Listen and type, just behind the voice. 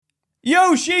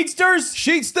Yo, Sheetsters!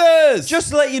 Sheetsters! Just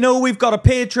to let you know, we've got a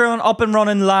Patreon up and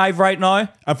running live right now.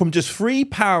 And from just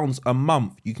 £3 a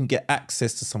month, you can get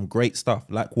access to some great stuff.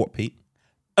 Like what, Pete?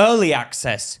 Early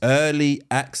access Early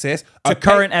access. to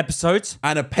current episodes.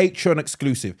 And a Patreon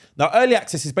exclusive. Now, early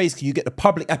access is basically you get the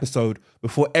public episode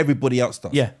before everybody else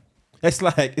does. Yeah. It's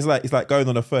like going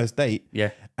on a first date.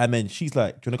 Yeah. And then she's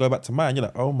like, do you want to go back to mine? You're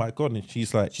like, oh my God. And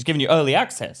she's like... She's giving you early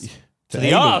access. To the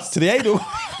anal. arse. To the anal.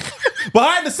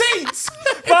 Behind the scenes.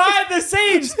 Behind the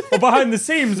scenes. Or behind the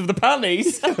seams of the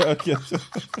panties.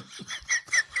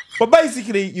 But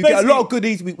basically, you get a lot of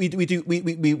goodies.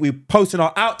 We posting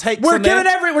our outtakes.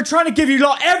 We're trying to give you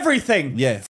lot everything. Yeah.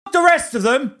 F the rest of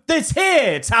them. It's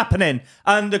here. It's happening.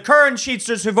 And the current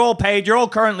Sheetsters who've all paid, you're all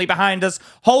currently behind us,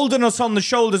 holding us on the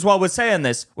shoulders while we're saying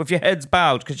this, with your heads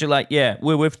bowed, because you're like, yeah,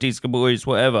 we're with these boys,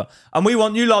 whatever. And we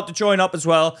want you lot to join up as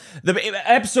well. The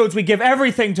episodes, we give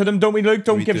everything to them, don't we, Luke?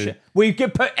 Don't give a shit. We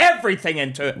put everything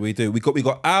into it. We do. We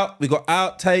got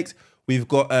outtakes. We've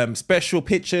got special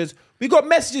pictures. We've got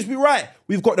messages we write.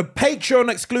 We've got the Patreon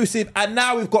exclusive, and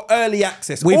now we've got early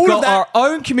access. We've got our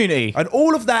own community. And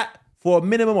all of that for a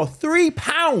minimum of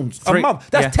 £3 a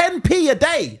month. That's 10p a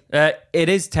day. It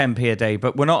is 10p a day,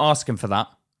 but we're not asking for that.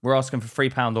 We're asking for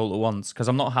 £3 all at once, because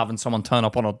I'm not having someone turn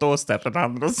up on our doorstep and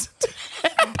hand us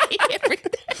 10p every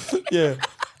day. Yeah.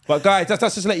 But guys, that's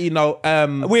just to let you know.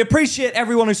 We appreciate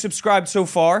everyone who's subscribed so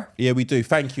far. Yeah, we do.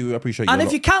 Thank you. I appreciate you. And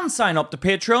if you can sign up to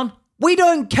Patreon, we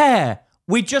don't care.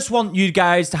 We just want you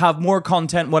guys to have more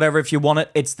content, whatever. If you want it,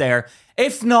 it's there.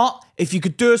 If not, if you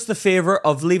could do us the favor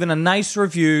of leaving a nice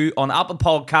review on Apple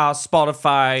Podcasts,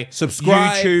 Spotify,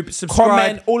 subscribe, YouTube,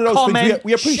 comment, all of those things.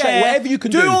 We appreciate share, whatever you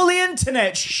can do. Do all the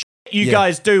internet shit you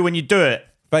guys do when you do it.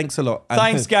 Thanks a lot.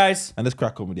 Thanks, guys. And let's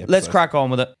crack on with the episode. Let's crack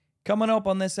on with it. Coming up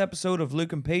on this episode of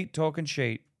Luke and Pete Talking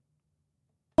Sheet.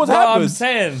 What's happened? I'm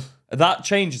saying, that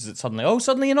changes it suddenly. Oh,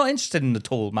 suddenly you're not interested in the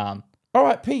tall man. All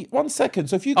right, Pete, 1 second.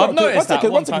 So if you I've noticed that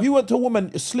one time. if you went to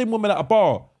a slim woman at a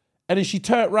bar, and then she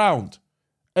turned round,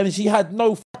 and then she had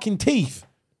no fucking teeth,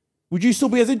 would you still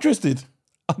be as interested?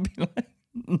 I'd be like,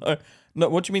 no.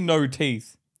 What do you mean no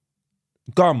teeth?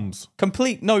 Gums.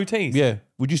 Complete no teeth. Yeah.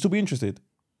 Would you still be interested?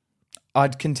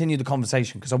 I'd continue the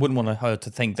conversation because I wouldn't want her to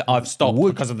think that I've stopped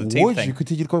because of the teeth Would thing. you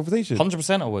continue the conversation?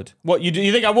 100% I would. What, you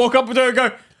think I walk up to her and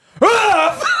go,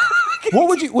 ah! What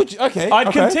would you? Okay.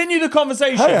 I'd continue the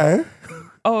conversation. Hello.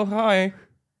 Oh, hi.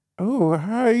 Oh,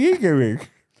 how are you doing?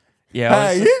 Yeah. How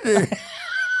are you doing?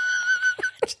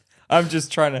 I was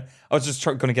just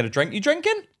going to get a drink. You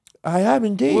drinking? I am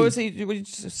indeed. What was he?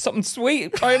 Something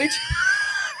sweet? How did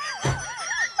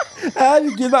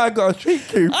you know I got a treat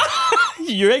to?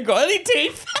 You ain't got any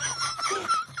teeth.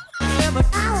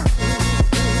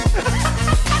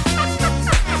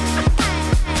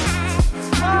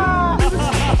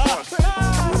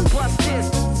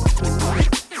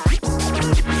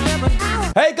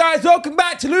 Hey guys, welcome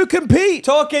back to Luke and Pete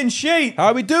Talking Sheet. How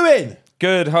are we doing?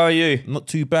 Good, how are you? Not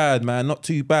too bad, man. Not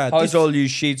too bad. How's all you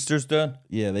Sheetsters doing?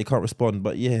 Yeah, they can't respond,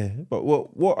 but yeah. But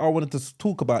what I wanted to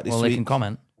talk about this Well, they week can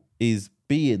comment. is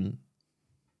being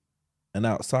an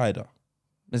outsider.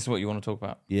 This is what you want to talk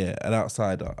about. Yeah, an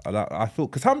outsider. And I feel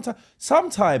because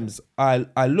sometimes I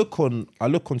look on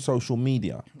social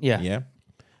media. Yeah.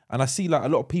 And I see like a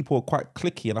lot of people are quite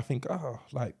cliquey, and I think,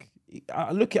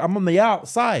 I'm on the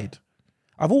outside.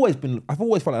 I've always felt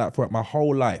like that throughout my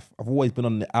whole life. I've always been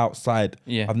on the outside.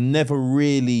 Yeah. I've never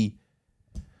really,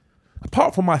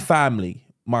 apart from my family,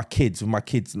 my kids,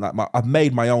 like I've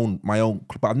made my own,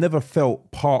 but I've never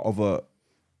felt part of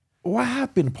I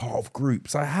have been part of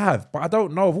groups. I have, but I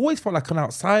don't know. I've always felt like an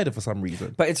outsider for some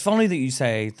reason. But it's funny that you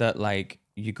say that, like,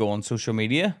 you go on social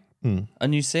media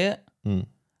and you see it.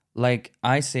 Like,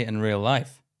 I see it in real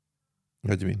life.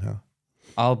 What do you mean, how?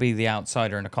 I'll be the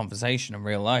outsider in a conversation in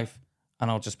real life, and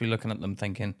I'll just be looking at them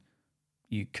thinking,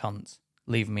 you cunts,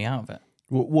 leave me out of it.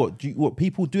 What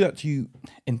people do that to you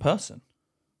in person?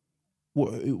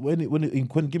 What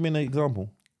when give me an example?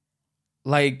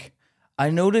 Like, I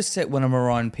notice it when I'm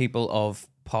around people of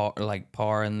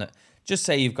power, and just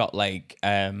say you've got like,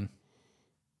 I'm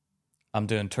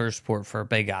doing tour support for a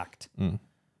big act.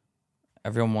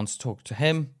 Everyone wants to talk to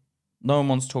him. No one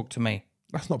wants to talk to me.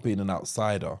 That's not being an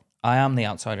outsider. I am the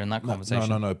outsider in that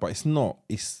conversation. No. But it's not.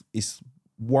 It's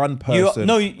one person.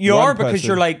 You are because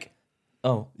you're like,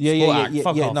 oh, yeah.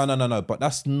 Fuck off. No. But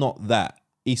that's not that.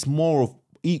 It's more of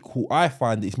equal. I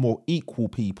find it's more equal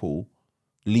people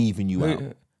leaving you out.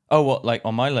 Oh, what? Like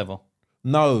on my level?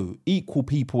 No, equal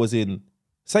people as in,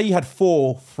 say you had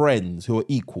 4 friends who are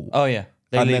equal. Oh yeah,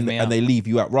 they leave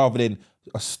you out rather than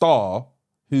a star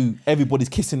who everybody's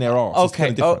kissing their ass.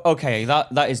 Okay,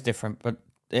 that is different, but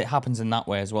it happens in that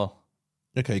way as well.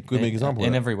 Okay, give me an example. In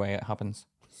of every way, it happens.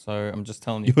 So I'm just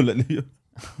telling you. that.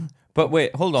 But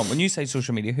wait, hold on. When you say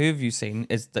social media, who have you seen?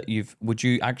 Is that would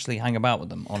you actually hang about with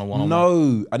them on a one-on-one?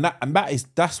 No, and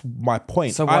that's my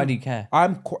point. So why do you care?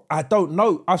 I don't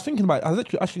know. I was thinking about it. I was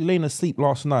actually laying asleep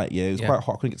last night. Yeah, it was quite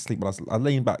hot. I couldn't get to sleep, but I was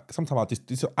laying back. Sometimes I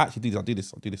just actually do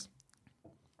this. I'll do this.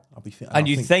 I'll be And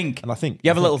you think, and I think you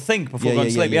have a little think before going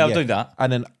to sleep. Yeah, I'll do that.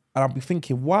 And I'll be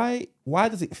thinking, why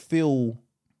does it feel?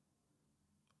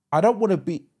 I don't want to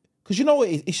be, because you know what?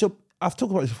 It's your. I've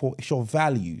talked about this before. It's your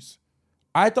values.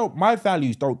 My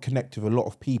values don't connect with a lot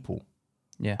of people.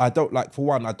 Yeah. I don't, like, for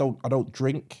one, I don't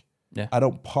drink. Yeah. I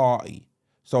don't party.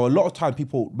 So a lot of time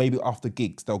people, maybe after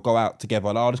gigs, they'll go out together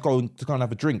and I'll just go and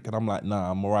have a drink. And I'm like,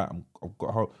 nah, I'm all right.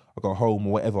 I'll go home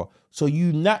or whatever. So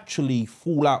you naturally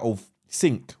fall out of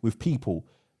sync with people.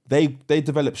 They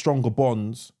develop stronger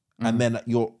bonds and then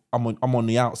I'm on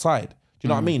the outside. Do you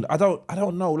know what I mean? I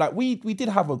don't know. Like we did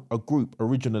have a group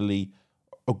originally.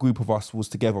 A group of us was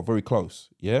together, very close,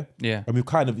 yeah. And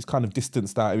it's kind of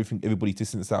distanced out. Everybody's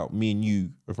distanced out. Me and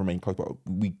you have remained close, but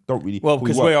we don't really. Well,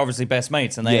 because we're obviously best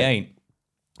mates, and they ain't.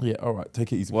 Yeah, all right,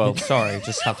 take it easy. Well, sorry,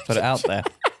 just have to put it out there.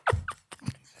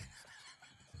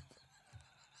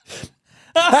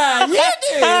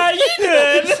 You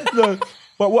did. No,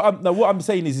 but what I'm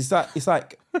saying is, it's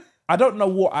like I don't know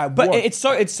what I but want.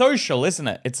 It's social, isn't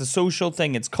it? It's a social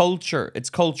thing. It's culture.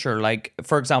 Like,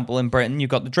 for example, in Britain, you've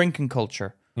got the drinking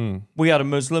culture. We had a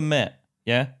Muslim mate,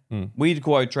 yeah? We'd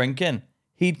go out drinking.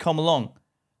 He'd come along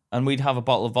and we'd have a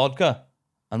bottle of vodka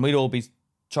and we'd all be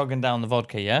chugging down the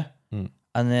vodka, yeah? And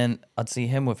then I'd see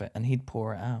him with it and he'd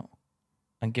pour it out.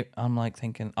 I'm like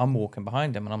thinking, I'm walking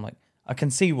behind him and I'm like, I can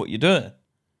see what you're doing.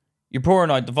 You're pouring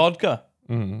out the vodka.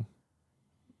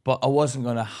 But I wasn't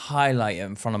going to highlight it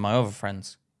in front of my other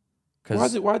friends.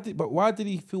 Why did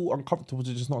he feel uncomfortable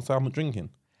to just not say I'm not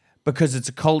drinking? Because it's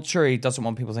a culture. He doesn't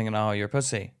want people thinking, oh, you're a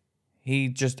pussy.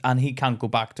 He can't go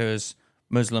back to his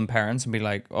Muslim parents and be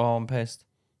like, oh, I'm pissed.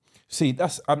 See,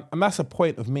 that's a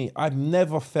point of me. I've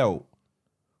never felt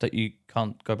that you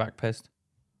can't go back pissed.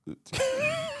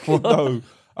 No,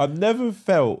 I've never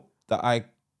felt that I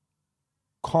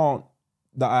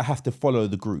have to follow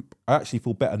the group. I actually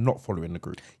feel better not following the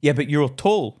group. Yeah, but you're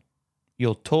tall.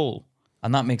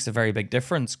 And that makes a very big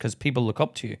difference because people look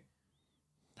up to you.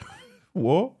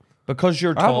 What? Because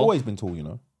you're tall. I've always been tall, you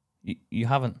know. You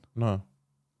haven't? No.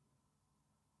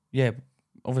 Yeah,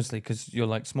 obviously, because you're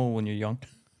like small when you're young.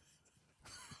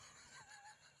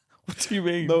 What do you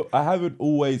mean? No, I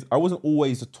wasn't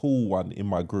always a tall one in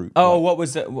my group. Oh, what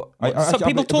was it? Some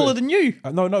people taller than you.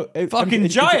 No. Fucking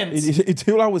giants.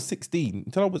 Until I was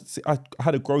 16. I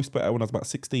had a growth spurt when I was about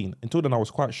 16. Until then, I was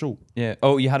quite short. Yeah.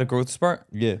 Oh, you had a growth spurt?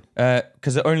 Yeah.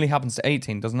 Because it only happens to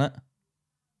 18, doesn't it?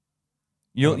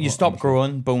 You stop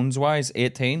growing bones-wise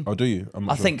 18. Oh, do you?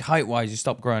 I think height-wise you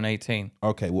stop growing 18.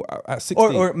 Okay, well, at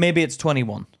 16... Or maybe it's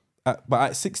 21. But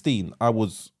at 16, I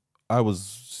was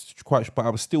quite... But I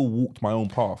was still walked my own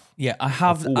path. Yeah, I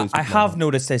have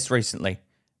noticed this recently.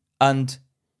 And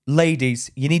ladies,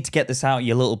 you need to get this out of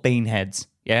your little bean heads,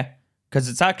 yeah? Because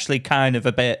it's actually kind of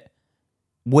a bit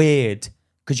weird.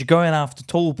 Because you're going after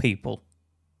tall people.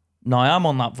 Now, I'm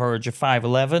on that verge of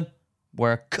 5'11",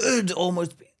 where I could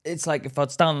almost be... It's like if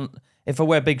I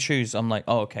wear big shoes, I'm like,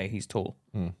 oh, okay, he's tall.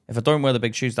 If I don't wear the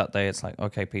big shoes that day, it's like,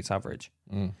 okay, Pete's average.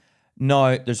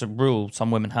 No, there's a rule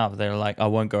some women have. They're like, I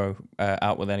won't go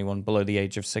out with anyone below the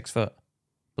age of 6 foot,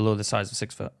 below the size of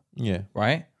 6 foot. Yeah.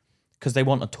 Right? Because they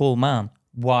want a tall man.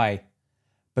 Why?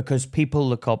 Because people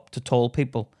look up to tall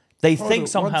people. They think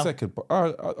somehow... 1 second, but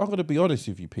I'm going to be honest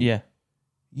with you, Pete. Yeah.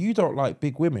 You don't like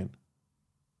big women.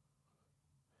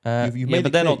 But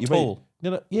they're not tall.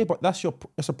 Yeah, but that's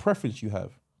a preference you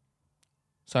have.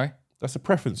 Sorry? That's a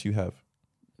preference you have.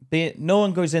 No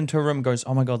one goes into a room and goes,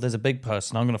 oh my God, there's a big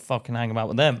person. I'm going to fucking hang about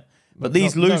with them. But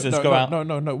these losers go out.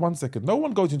 No, 1 second. No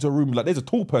one goes into a room like, there's a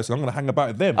tall person. I'm going to hang about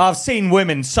with them. I've seen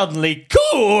women suddenly,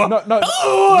 cool.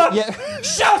 Yeah.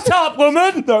 Shut up,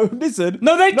 woman. No, listen.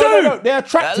 No, they do. No, they're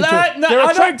attracted to it.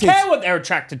 I don't care what they're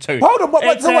attracted to. Hold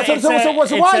on. So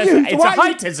why are you? It's a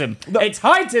heightism. No, it's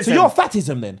heightism. So you're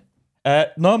fatism then?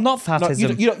 No, I'm not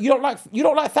fatism. No, you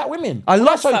don't like fat women. I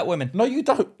love fat women. No, you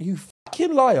don't. You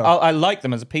fucking liar. I like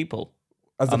them as a people.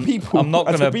 People. I'm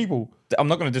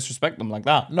not gonna disrespect them like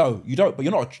that. No, you don't. But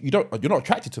you're not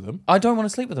attracted to them. I don't want to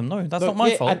sleep with them. No, that's not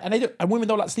my fault. And women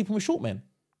don't like sleeping with short men.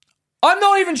 I'm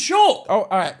not even short. Oh, all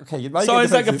right. Okay. So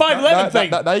it's like a 5'11" thing.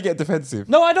 Now you get defensive.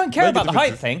 No, I don't care about the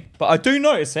height thing, but I do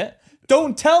notice it.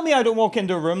 Don't tell me I don't walk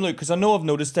into a room, Luke, because I know I've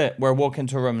noticed it. Where I walk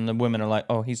into a room and the women are like,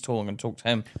 "Oh, he's tall. I'm going to talk to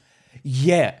him."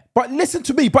 Yeah, but listen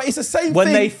to me. But it's the same when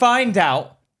thing. they find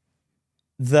out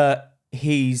that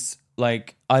he's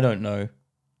like, I don't know,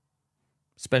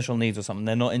 special needs or something,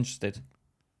 they're not interested.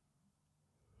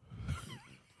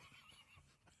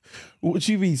 What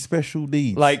do you mean special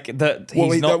needs? Like that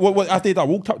he's not. What I did, I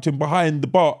walked up to him behind the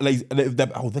bar, like, and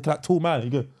look at that tall man.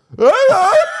 And you go,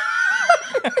 hello.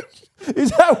 Is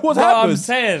that what's happened? I'm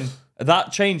saying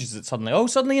that changes it suddenly. Oh,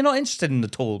 suddenly you're not interested in the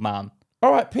tall man.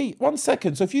 All right, Pete. 1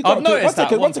 second. So if you I've noticed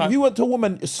that one time. if you went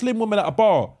to a slim woman at a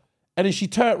bar, and then she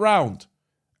turned round,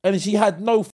 and then she had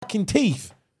no fucking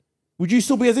teeth, would you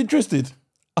still be as interested?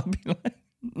 I'd be like,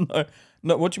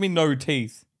 no. What do you mean no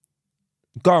teeth?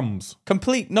 Gums.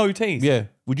 Complete no teeth. Yeah.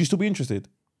 Would you still be interested?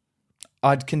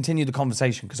 I'd continue the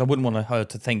conversation because I wouldn't want her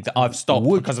to think that I've stopped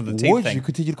because of the teeth Would thing. you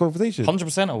continue the conversation?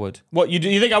 100% I would. What,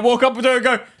 you think I walk up to her and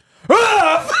go,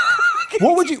 ah!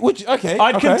 What would you okay.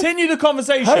 I'd okay. continue the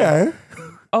conversation. Hello.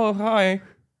 Oh, hi.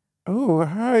 Oh,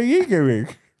 how are you doing?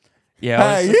 Yeah,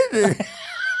 How are you doing?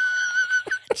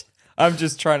 I was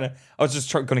just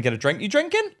going to get a drink. You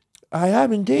drinking? I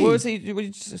am indeed. What was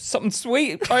he? Something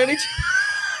sweet? By any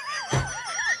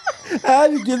How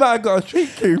did you know I got a treat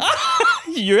to?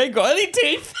 You ain't got any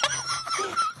teeth.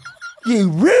 You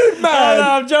rude man. No,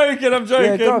 I'm joking.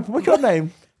 Yeah, go on. What's your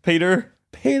name? Peter.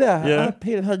 Peter. Yeah.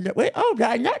 Peter. Wait,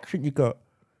 that an accent you got?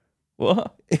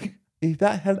 What? Is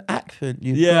that an accent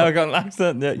you Yeah, got? I got an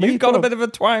accent. Yeah. Where you You've got a from? bit of a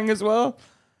twang as well.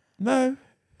 No.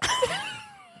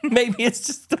 Maybe it's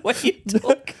just the way you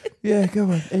talk. Yeah, go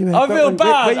on. Anyway, I feel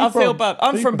bad. where you I feel from? bad.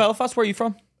 I'm Where you from Belfast. Where are you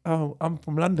from? Oh, I'm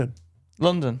from London.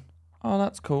 London. Oh,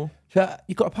 that's cool. So,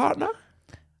 you got a partner?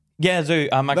 Yeah, I do.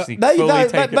 I'm actually No, you fully don't.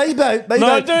 taken. No, you don't. No, you No,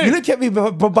 I don't. do. You looked at me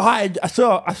from behind. I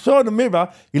saw in the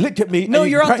mirror. You looked at me. No,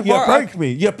 and you're at the you bar. approached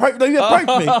me. You approached me.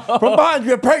 From behind,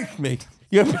 you approached me.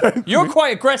 You're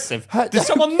quite aggressive. Did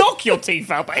someone knock your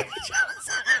teeth out by any chance?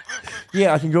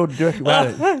 Yeah, I can go domestic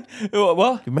violence.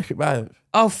 What? Domestic violence.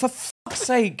 Oh, for fuck's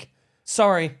sake.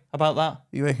 Sorry about that.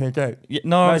 You making a joke? Yeah,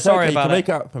 no, I'm it's sorry okay. about You can it. make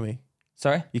it up for me.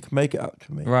 Sorry? You can make it up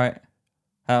to me. Right.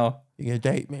 How? You're gonna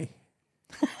date me.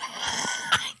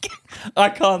 I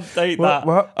can't date that.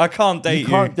 What? I can't date you. You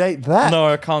can't date that. No,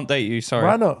 I can't date you. Sorry.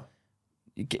 Why not?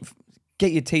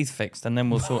 Get your teeth fixed and then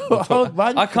we'll sort.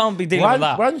 I can't be dealing with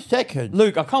that. 1 second.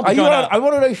 Luke, I can't be Are you going out. I'm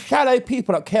one of those shallow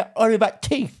people that care only about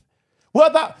teeth.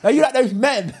 What about, are you like those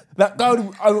men that go,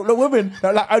 the women that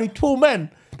are like only tall men?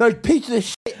 Those pieces of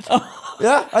shit.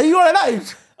 Yeah? Are you one of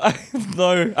those?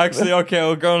 No, actually, okay,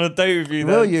 I'll go on a date with you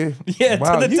then. Will you? Yeah,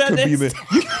 Wow, to the you could be dentist.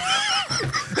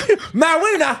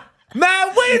 Malwina!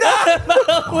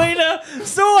 Wiener,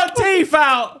 sort our teeth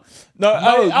out. No,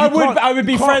 I would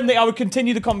be friendly. I would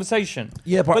continue the conversation.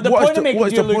 Yeah, but the what is point I'm the- making what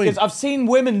to is you, the Luke, point? is I've seen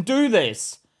women do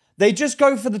this. They just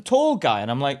go for the tall guy,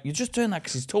 and I'm like, you're just doing that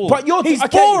because he's tall. But he's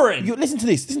okay, boring. Listen to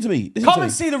this. Listen to me. Come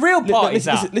and see the real parties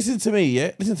out. Listen to me,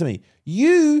 yeah? Listen to me.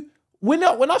 When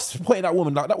I was pointing at that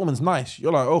woman, like, that woman's nice.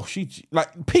 You're like, oh,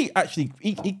 like, Pete actually,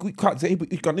 he got on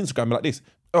Instagram like this.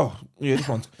 Oh, yeah,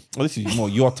 this is more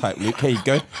your type, Luke. Here you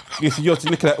go. You're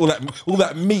looking at all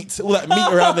that meat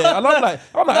around there. And I'm like,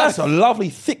 that's a lovely,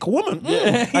 thick woman.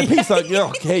 And Pete's like, yeah,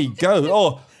 okay, here you go.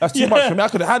 Oh, that's too much for me. I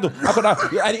couldn't handle.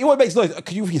 And it always makes noise.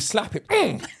 Because you slap it.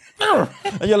 And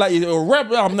you're like,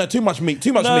 no, too much meat.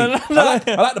 No. I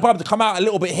like the bottom to come out a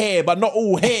little bit here, but not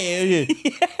all hair.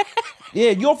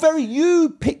 Yeah,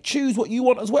 you choose what you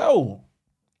want as well.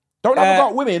 Don't have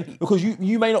about women because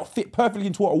you may not fit perfectly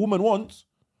into what a woman wants.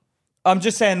 I'm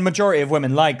just saying, majority of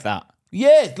women like that.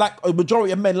 Yeah, like a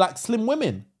majority of men like slim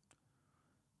women.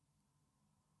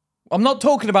 I'm not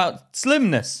talking about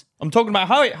slimness. I'm talking about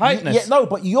heightness. Yeah, no,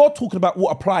 but you're talking about what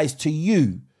applies to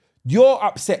you. You're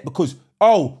upset because,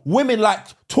 women like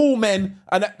tall men,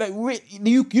 and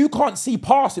you can't see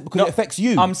past it because it affects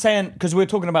you. I'm saying, because we're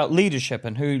talking about leadership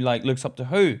and who looks up to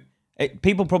who.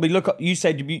 People probably look up, you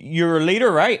said you're a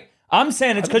leader, right? I'm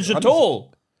saying it's because you're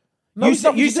tall. No,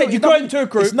 you said you go into a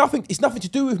group. It's nothing to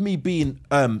do with me being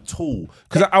tall.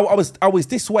 Because I was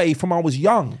this way from I was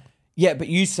young. Yeah, but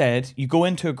you said you go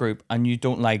into a group and you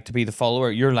don't like to be the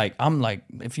follower. You're like, I'm like,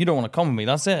 if you don't want to come with me,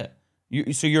 that's it.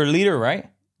 So you're a leader, right?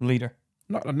 Leader.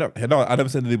 No, I never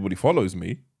said anybody follows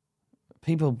me.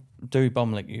 People do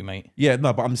bum lick you, mate. Yeah,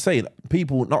 no, but I'm saying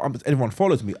everyone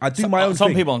follows me. I do my own Some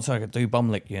thing. people on circuit do bum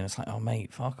lick you, and it's like, oh,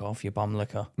 mate, fuck off, you bum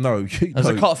licker. No,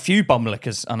 There's quite a few bum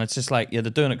lickers, and it's just like, yeah,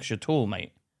 they're doing it because you're tall,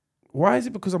 mate. Why is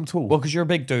it because I'm tall? Well, because you're a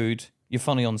big dude, you're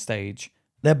funny on stage.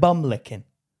 They're bum licking.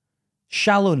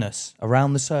 Shallowness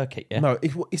around the circuit, yeah? No,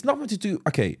 it's nothing to do.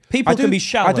 Okay, People can be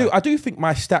shallow. I do think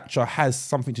my stature has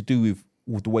something to do with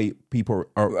the way people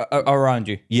are around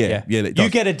you. Yeah, it does. You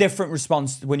get a different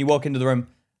response when you walk into the room,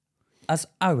 as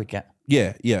I would get.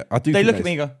 Yeah, I do. They look at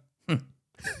me and go,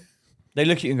 They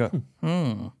look at you and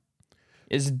go,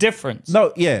 It's a difference.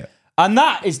 No, yeah. And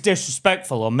that is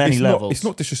disrespectful on many levels. It's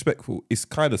not disrespectful. It's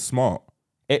kind of smart.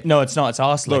 No, it's not. It's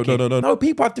arse licking. No.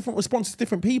 People have different responses to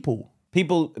different people.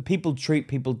 People treat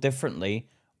people differently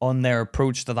on their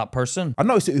approach to that person. I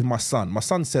noticed it with my son. My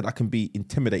son said I can be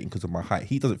intimidating because of my height.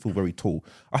 He doesn't feel very tall.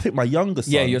 I think my younger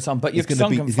son, your son, but your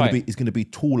son can fight. Is going to be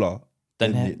taller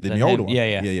than the older one.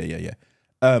 Yeah.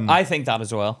 I think that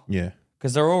as well. Yeah.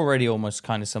 Because they're already almost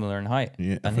kind of similar in height.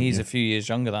 Yeah, and he's a few years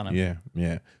younger than him.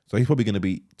 Yeah. So he's probably going to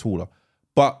be taller.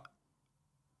 But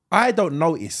I don't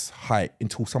notice height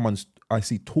until I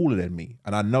see taller than me.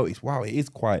 And I notice, wow, it is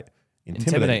quite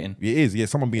intimidating. It is, yeah,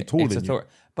 someone being taller than you.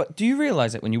 But do you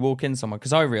realise it when you walk in somewhere?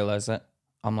 Because I realise it.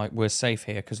 I'm like, we're safe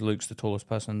here because Luke's the tallest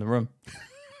person in the room.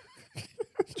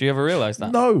 Do you ever realise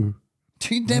that? No.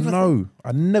 Do you never? No,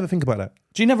 I never think about that.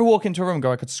 Do you never walk into a room and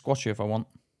go, I could squash you if I want?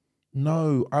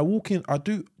 No, I walk in, I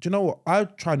do. Do you know what? I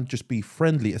try and just be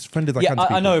friendly as I can to people.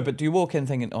 I know, but do you walk in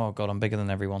thinking, oh God, I'm bigger than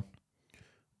everyone?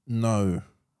 No.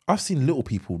 I've seen little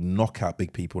people knock out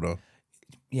big people though.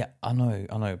 Yeah, I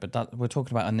know, but that we're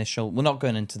talking about initial. We're not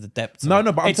going into the depths. No,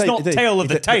 but it's not tail of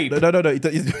the tape. No.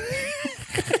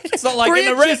 It's not like in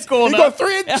the red corner. You got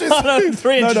 3 inches. No,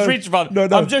 3 inches reach about. No.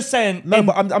 I'm just saying. No,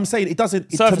 but I'm saying it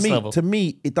doesn't. Level. To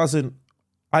me, it doesn't.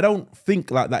 I don't think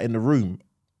like that in the room.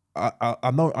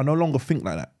 I no longer think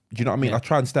like that. Do you know what I mean? Yeah. I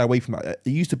try and stay away from that. It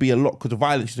used to be a lot because the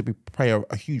violence used to play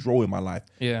a huge role in my life.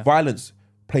 Yeah, violence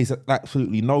plays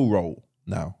absolutely no role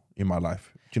now in my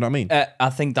life. Do you know what I mean? I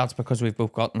think that's because we've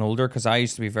both gotten older. Because I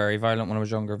used to be very violent when I was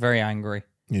younger, very angry.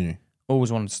 Yeah. Always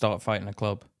wanted to start fighting a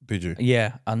club. Did you?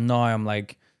 Yeah, and now I'm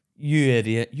like, you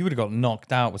idiot! You would have got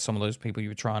knocked out with some of those people you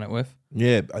were trying it with.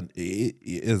 Yeah, it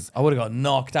is. I would have got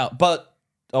knocked out, but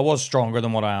I was stronger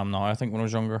than what I am now. I think when I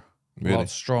was younger, Really? a lot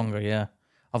stronger. Yeah,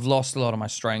 I've lost a lot of my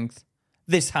strength.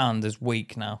 This hand is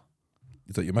weak now.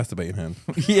 Is that your masturbating hand?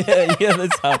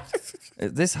 yeah.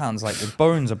 This hand's like the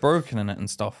bones are broken in it and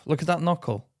stuff. Look at that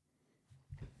knuckle.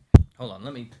 Hold on,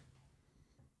 let me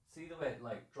see the way it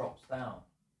like drops down.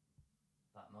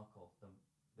 That knuckle,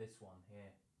 this one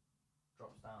here,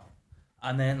 drops down,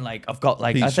 and then like I've got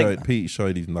like Pete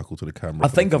showed his knuckle to the camera. I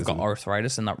think I've got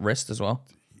arthritis in that wrist as well.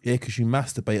 Yeah, because you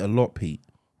masturbate a lot, Pete.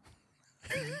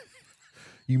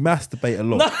 You masturbate a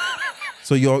lot,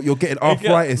 so you're getting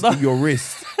arthritis in your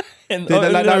wrist. You're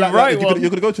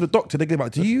gonna go to the doctor. They're gonna be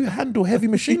like, "Do you handle heavy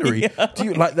machinery? Do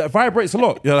you like that vibrates a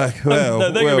lot?" You're like,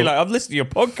 "Well, they're gonna be like, I've listened to your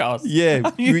podcast.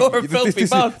 Yeah, you're a filthy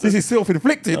bastard. This is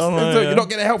self-inflicted. You're not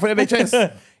getting help from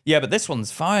NHS." Yeah, but this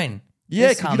one's fine. Yeah,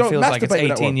 this hand feels like it's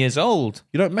 18 years old.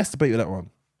 You don't masturbate with that one.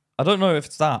 I don't know if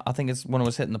it's that. I think it's when I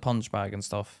was hitting the punch bag and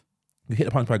stuff. You hit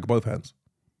the punch bag with both hands.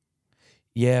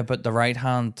 Yeah, but the right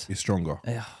hand is stronger.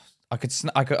 I could.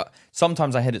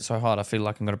 Sometimes I hit it so hard I feel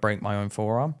like I'm gonna break my own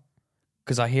forearm.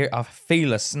 Because I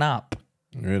feel a snap.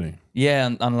 Really? Yeah,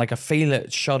 and like I feel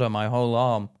it shudder my whole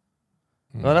arm.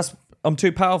 Well, I'm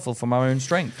too powerful for my own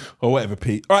strength. Or whatever,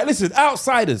 Pete. All right, listen,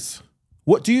 outsiders.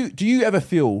 What do you ever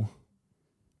feel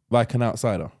like an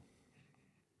outsider?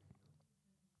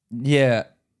 Yeah,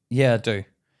 I do.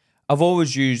 I've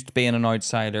always used being an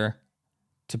outsider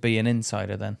to be an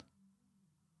insider. Then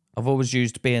I've always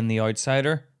used being the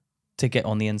outsider to get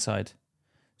on the inside.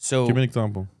 So, give me an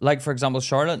example. Like, for example,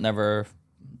 Charlotte never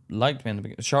liked me in the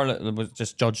beginning. Charlotte was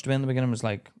just judged me in the beginning. Was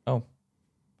like, oh,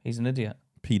 he's an idiot.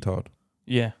 Petard.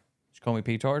 Yeah, she called me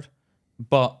petard.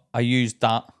 But I used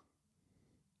that.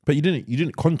 But you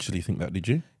didn't consciously think that, did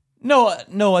you? No,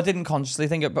 I didn't consciously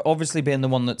think it. But obviously, being the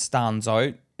one that stands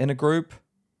out in a group.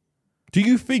 Do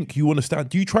you think you want to stand?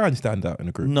 Do you try and stand out in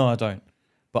a group? No, I don't.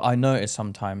 But I notice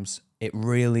sometimes it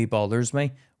really bothers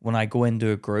me when I go into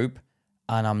a group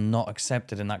and I'm not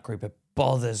accepted in that group. It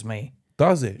bothers me.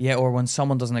 Does it? Yeah, or when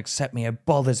someone doesn't accept me, it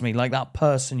bothers me. Like that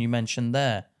person you mentioned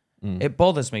there. It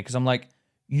bothers me because I'm like,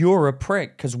 you're a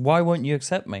prick, because why won't you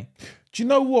accept me? Do you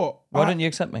know what? Why don't you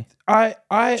accept me? Do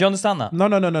you understand that?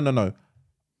 No.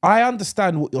 I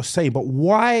understand what you're saying, but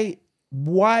why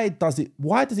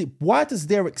does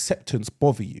their acceptance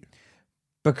bother you?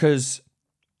 Because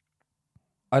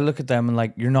I look at them and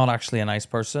like, you're not actually a nice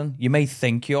person. You may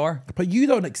think you are. But you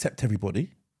don't accept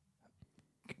everybody.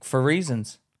 For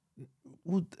reasons.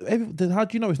 Well, then how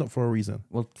do you know it's not for a reason?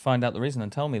 Well, find out the reason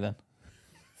and tell me then.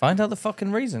 Find out the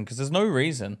fucking reason, because there's no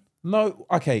reason. No,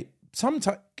 okay.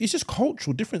 Sometimes it's just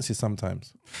cultural differences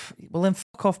sometimes. Well, then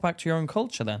fuck off back to your own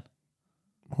culture then.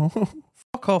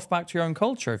 Fuck off back to your own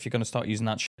culture if you're going to start using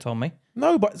that shit on me.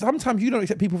 No, but sometimes you don't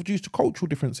accept people due to cultural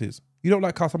differences. You don't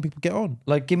like how some people get on.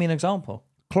 Like, give me an example.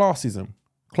 Classism.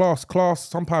 Class,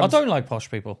 sometimes. I don't like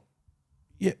posh people.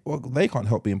 Yeah, well, they can't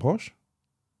help being posh.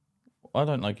 I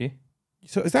don't like you.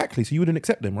 So exactly. So you wouldn't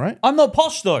accept them, right? I'm not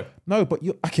posh though. No, but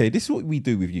you okay. This is what we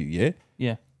do with you. Yeah.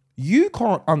 Yeah. You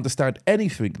can't understand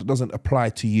anything that doesn't apply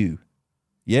to you.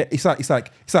 Yeah. It's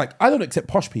like I don't accept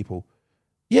posh people.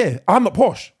 Yeah. I'm not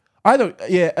posh. I don't.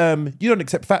 Yeah. You don't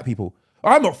accept fat people.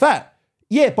 I'm not fat.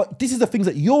 Yeah. But this is the things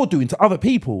that you're doing to other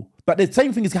people. But the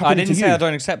same thing is happening to you. I didn't say I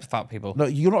don't accept fat people. No,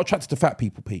 you're not attracted to fat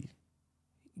people, Pete.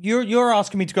 You're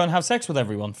asking me to go and have sex with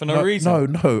everyone for no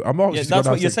reason. No. I'm not. Yeah, that's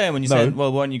what you're saying when you said,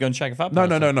 well, why don't you go and check a fat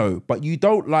person? No. But you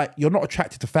don't like. You're not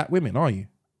attracted to fat women, are you?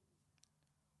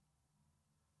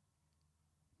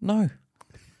 No.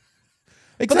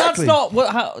 Exactly. But that's not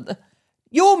what. How,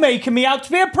 you're making me out to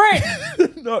be a prick.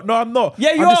 No, I'm not.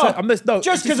 Yeah, you are.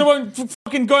 Just because I won't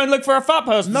fucking go and look for a fat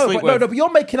person to sleep with. No, but you're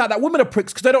making out that women are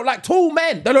pricks because they don't like tall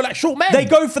men. They don't like short men. They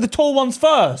go for the tall ones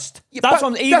first. That's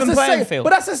on even playing field.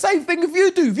 But that's the same thing if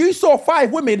you do. If you saw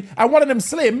 5 women and one of them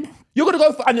slim, you're going to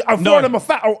go for, and 4 of them are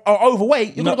fat or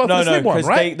overweight, you're going to go for the slim one,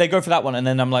 right? They go for that one, and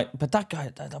then I'm like, but that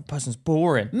guy, that person's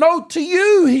boring. No, to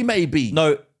you, he may be.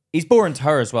 No, he's boring to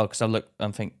her as well because I look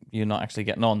and think, you're not actually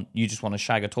getting on. You just want to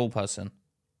shag a tall person.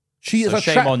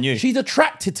 Shame on you. She's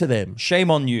attracted to them. Shame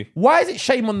on you. Why is it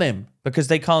shame on them? Because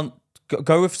they can't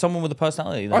go with someone with a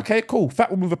personality. Then. Okay, cool.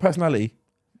 Fat woman with a personality.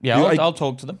 Yeah, I'll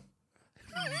talk to them.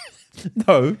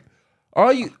 No.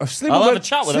 Are you a slim I'll woman? have a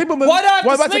chat with slim them. Woman, Why do I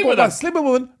have to sleep with them? Slim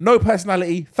woman, no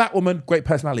personality. Fat woman, great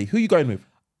personality. Who are you going with?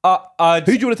 Who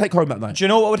do you want to take home that night? Do you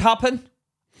know what would happen?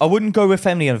 I wouldn't go with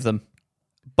any of them,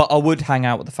 but I would hang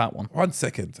out with the fat one. 1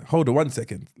 second. Hold on 1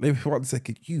 second. Leave me 1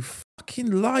 second. You fucking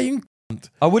lying.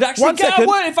 I would actually get a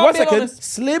word if I'm being honest.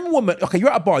 Slim woman. Okay, you're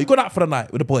at a bar. You're going out for the night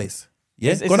with the boys.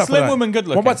 Yeah, is a slim woman good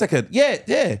looking? 1 second.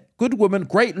 Yeah. Good woman,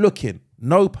 great looking,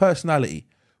 no personality.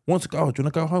 Wants to go. Oh, do you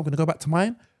want to go home? Going to go back to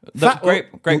mine?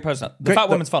 Great person. The fat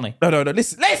woman's funny. No.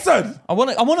 Listen. I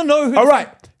want to know who. All right,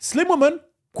 slim woman,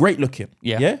 great looking.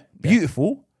 Yeah.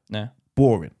 Beautiful. No.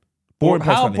 Boring. How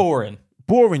personality. boring?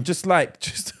 Boring. Just like.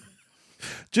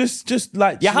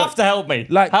 You have to help me.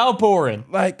 Like how boring?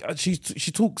 Like she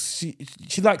talks.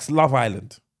 She likes Love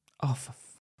Island. Oh, for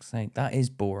fuck's sake, that is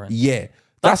boring. Yeah,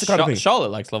 that's the kind of thing.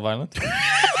 Charlotte likes Love Island.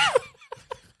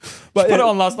 But put it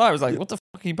on last night. I was like, what the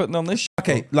fuck are you putting on this?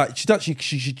 Okay, like she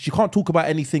can't talk about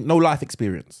anything. No life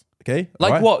experience. Okay,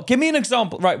 like right? what? Give me an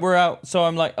example. Right, we're out. So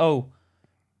I'm like, oh,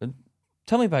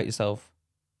 tell me about yourself.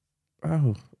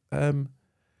 Oh,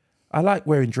 I like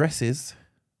wearing dresses.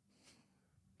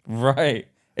 Right.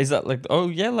 Is that like, oh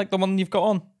yeah, like the one you've got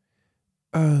on?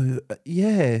 Oh,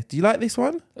 yeah. Do you like this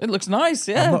one? It looks nice,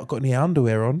 yeah. I've not got any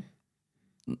underwear on.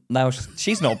 Now,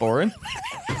 she's not boring.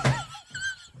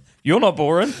 You're not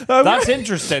boring. That's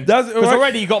interesting. Because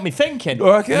already you got me thinking.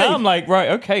 Okay. Now I'm like,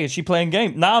 right, okay, is she playing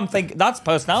game? Now I'm thinking, that's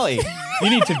personality. You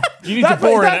need to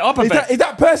bore it up a bit. Is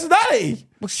that personality?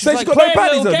 Well, she's got no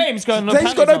panties on. Games going no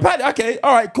she's got no panties. Okay,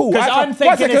 all right, cool. Because I'm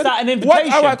thinking, is that an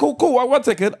invitation? All right, cool. 1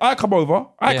 second. I come over.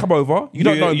 You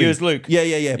don't know me. You as Luke. Yeah.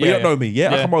 But you don't know me.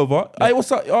 Yeah, I come over. Hey,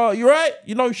 what's up? You right?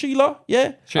 You know Sheila?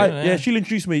 Yeah? Yeah, Sheila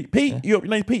introduced me. Pete? Your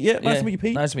name's Pete? Yeah? Nice to meet you,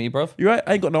 Pete. Nice to meet you, bro. You right?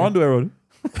 I ain't got no underwear on.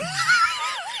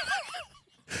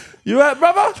 You right,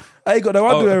 brother? I ain't got no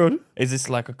underwear on. Is this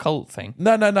like a cult thing?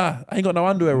 No. I ain't got no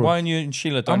underwear on. Why are you and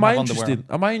Sheila don't have underwear on?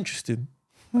 Am I interested?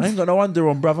 I ain't got no underwear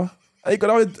on, brother. I ain't got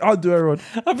no underwear on.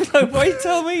 I'd be like, why you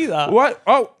tell me that? What?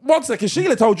 Oh, 1 second.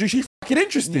 Sheila told you she's fucking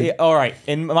interested. Yeah, all right.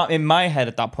 In my head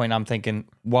at that point, I'm thinking,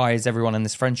 why is everyone in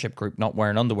this friendship group not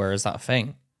wearing underwear? Is that a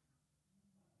thing?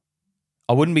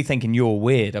 I wouldn't be thinking you're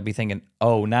weird. I'd be thinking,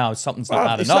 oh, now something's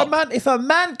not adding up. If a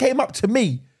man came up to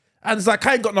me and it's like,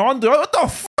 I ain't got no underwear, what the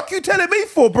fuck you telling me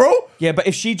for, bro? Yeah, but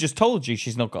if she just told you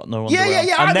she's not got no underwear.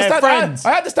 Yeah. And they're friends.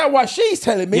 I understand why she's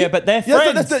telling me. Yeah, but they're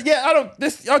friends.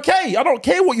 I don't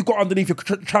care what you got underneath your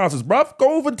trousers, bruv.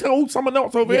 Go over and tell someone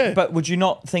else over here. But would you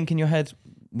not think in your head,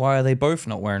 why are they both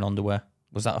not wearing underwear?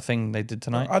 Was that a thing they did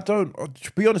tonight? I don't.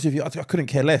 To be honest with you, I couldn't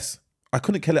care less. I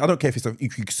couldn't care less. I don't care if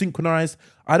you synchronized.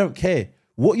 I don't care.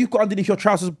 What you've got underneath your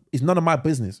trousers is none of my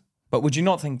business. But would you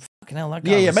not think, fucking hell, that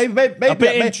guy maybe a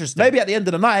bit interesting. Maybe at the end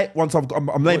of the night, once I'm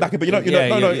laying back, but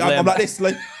I'm like this.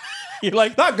 Like, you're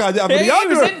like, that guy didn't have any he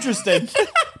was interesting.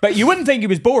 But you wouldn't think he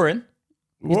was boring.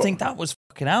 You'd think that was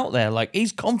fucking out there. Like,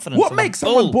 he's confident. What makes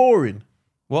someone boring?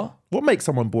 What? What makes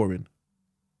someone boring?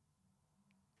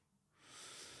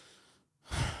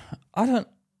 I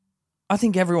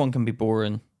think everyone can be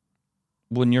boring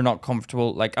when you're not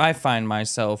comfortable. Like, I find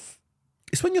myself...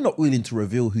 It's when you're not willing to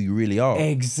reveal who you really are.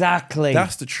 Exactly.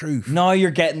 That's the truth. No,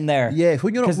 you're getting there. Yeah,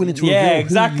 when you're not willing to reveal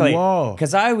who you are.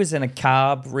 Because I was in a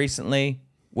cab recently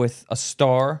with a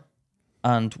store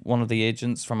and one of the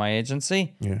agents from my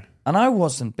agency. Yeah. And I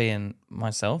wasn't being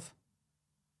myself.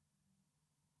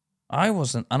 I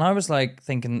wasn't. And I was like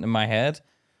thinking in my head,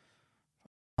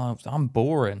 oh, I'm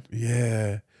boring.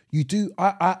 Yeah. You do.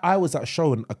 I was at a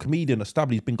show and a comedian,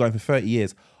 established, been going for 30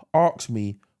 years, asked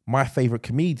me my favorite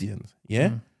comedians.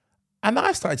 Yeah. And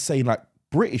I started saying like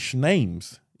British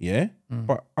names. Yeah.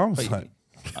 But I was like,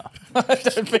 I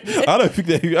don't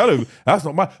think that's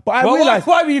not my, but I realized.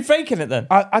 Why were you faking it then?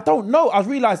 I don't know. I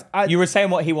realized. You were saying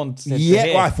what he wanted to yeah,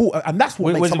 hear. well, I thought, and that's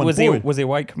what makes someone boring. Was he a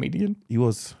white comedian? He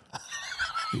was.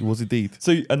 He was indeed.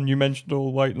 So, and you mentioned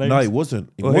all white names? No, it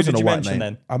wasn't. It Well, wasn't who did a you white mention name.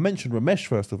 then? I mentioned Ramesh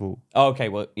first of all. Oh, okay,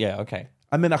 well, yeah, okay.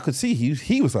 And then I could see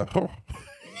he was like, oh.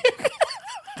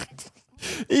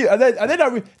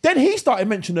 Then he started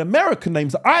mentioning American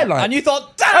names that I like. And you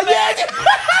thought, damn it!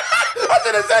 I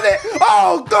should have said it.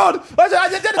 Oh God! I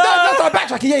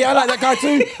backtracking. Yeah, I like that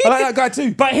guy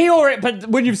too. But but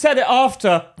when you've said it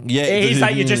after, he's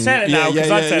like, you just said it now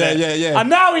because I said it. Yeah. And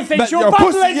now he thinks you're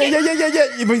bumbling.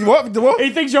 Yeah. What? He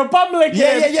thinks you're bumbling.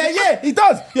 Yeah. He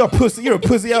does. You're a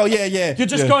pussy. Oh yeah. You're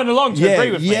just going along to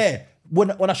agree with me. Yeah.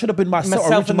 When I should have been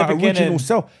myself in the my beginning. original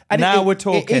self. And now we're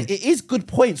talking. It is good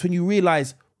points when you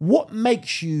realise what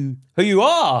makes you who you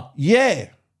are. Yeah.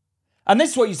 And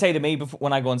this is what you say to me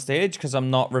when I go on stage because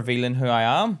I'm not revealing who I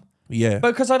am. Yeah.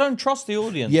 Because I don't trust the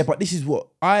audience. Yeah, but this is what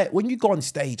when you go on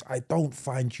stage, I don't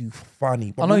find you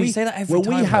funny. But I know you say that every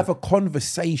time. When we have a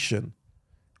conversation,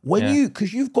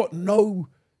 because you've got no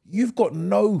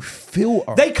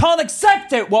filter. They can't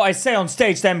accept it what I say on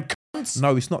stage, them cunts.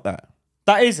 No, it's not that.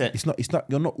 That is it. It's not.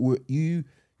 You're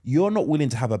not willing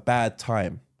to have a bad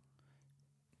time.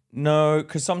 No,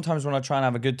 because sometimes when I try and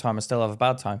have a good time, I still have a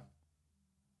bad time.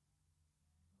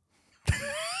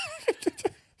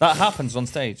 That happens on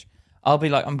stage. I'll be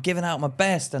like, I'm giving out my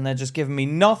best, and they're just giving me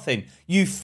nothing. You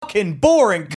fucking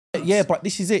boring cunts. Yeah, but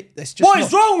this is it. That's just what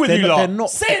is wrong with you lot? They're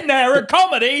not sitting there at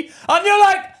comedy, and you're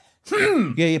like,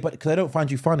 Yeah, but because I don't find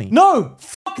you funny. No,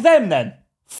 fuck them then.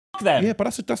 Fuck them. Yeah, but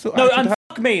that's what. No, and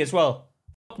fuck me as well.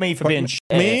 Fuck me for being shit.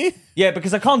 Me? Yeah,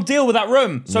 because I can't deal with that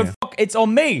room. So fuck, it's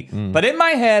on me. But in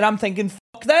my head, I'm thinking,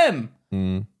 fuck them.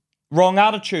 Wrong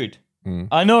attitude.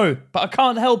 I know, but I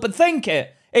can't help but think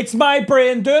it. It's my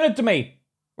brain doing it to me,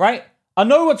 right? I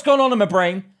know what's going on in my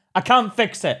brain. I can't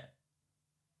fix it.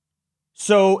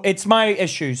 So it's my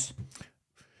issues.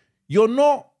 Your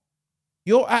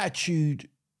attitude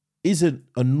isn't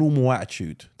a normal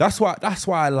attitude. That's why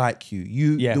I like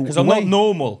you. Because I'm not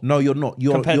normal. No, you're not.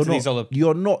 You're to not. these other.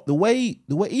 You're not. The way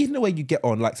even the way you get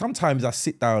on. Like sometimes I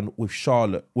sit down with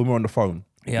Charlotte when we're on the phone.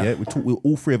 Yeah. We talk. We're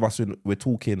all three of us. We're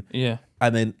talking. Yeah.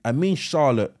 And then me and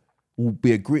Charlotte will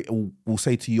will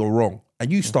say to you, you're wrong,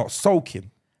 and you start sulking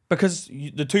because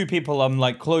the two people I'm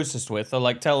like closest with are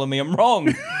like telling me I'm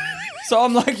wrong. So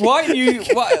I'm like, why do you?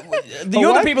 The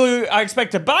other people who I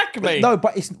expect to back me. No,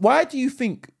 but why do you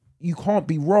think you can't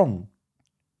be wrong?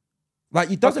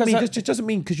 Like it doesn't just doesn't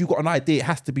mean because you've got an idea it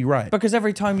has to be right. Because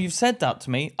every time you've said that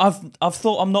to me, I've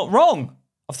thought I'm not wrong.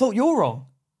 I've thought you're wrong.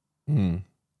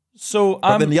 So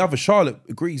but then the other Charlotte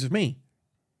agrees with me.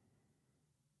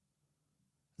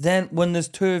 Then when there's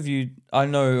two of you, I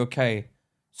know, okay,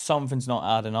 something's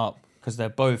not adding up because they're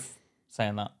both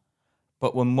saying that.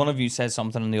 But when one of you says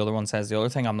something and the other one says the other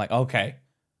thing, I'm like, okay.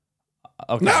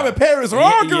 Now my parents are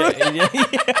arguing. Yeah.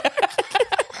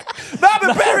 Now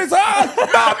my parents are.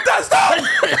 No,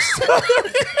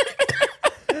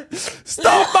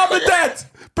 stop, mum and dad,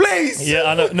 please. Yeah,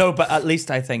 I know. No, but at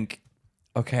least I think,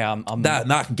 okay, I'm now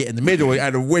I can get in the middle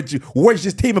and wedge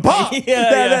this team apart.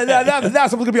 Now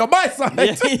someone's gonna be on my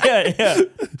side. Yeah.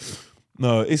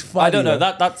 No, it's funny. I don't know.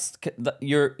 That's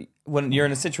when you're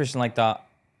in a situation like that,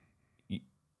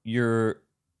 you're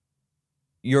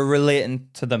relating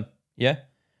to them, yeah.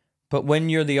 But when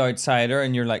you're the outsider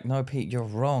and you're like, no, Pete, you're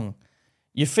wrong.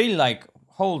 You feel like,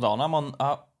 hold on, I'm on.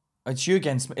 It's you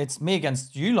against. It's me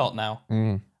against you lot now.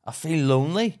 I feel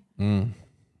lonely. And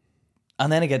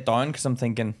then I get down because I'm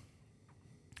thinking,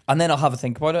 and then I'll have a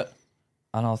think about it,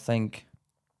 and I'll think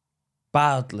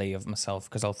badly of myself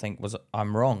because I'll think,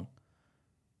 I'm wrong.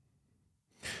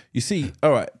 You see,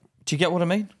 all right. Do you get what I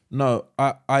mean? No,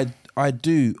 I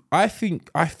do. I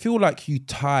feel like you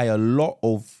tie a lot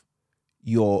of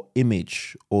your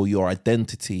image or your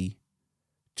identity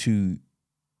to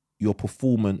your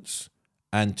performance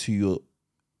and to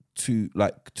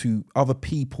other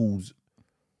people's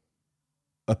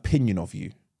opinion of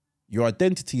you. Your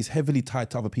identity is heavily tied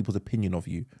to other people's opinion of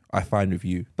you, I find with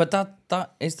you. But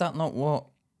that is that not what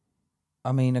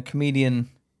I mean, a comedian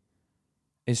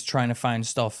is trying to find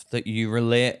stuff that you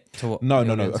relate to. No.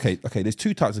 Okay. There's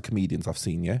two types of comedians I've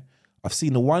seen, yeah? I've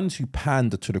seen the ones who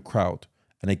pander to the crowd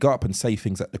and they go up and say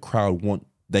things that the crowd want,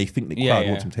 they think the crowd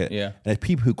wants them to hear. Yeah. And there's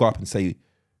people who go up and say,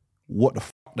 what the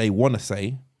fuck they want to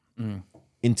say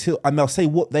and they'll say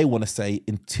what they want to say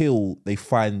until they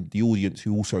find the audience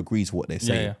who also agrees with what they're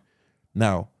saying. Yeah.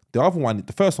 Now,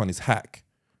 the first one is hack.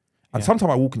 And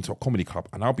sometimes I walk into a comedy club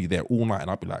and I'll be there all night and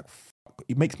I'll be like, fuck,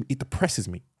 it depresses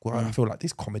me. Well, I feel like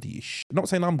this comedy is shit. Not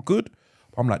saying I'm good,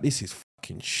 but I'm like, this is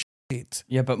fucking shit.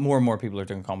 Yeah, but more and more people are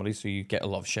doing comedy, so you get a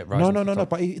lot of shit right. No.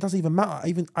 But it doesn't even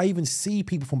matter. I even see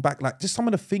people from back, like just some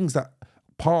of the things that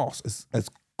pass as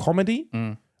comedy.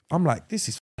 I'm like, this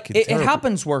is fucking terrible. It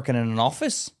happens working in an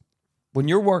office. When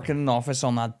you're working in an office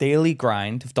on that daily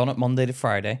grind, have done it Monday to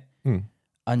Friday,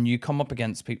 and you come up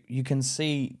against people, you can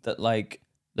see that like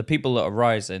the people that are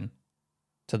rising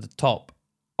to the top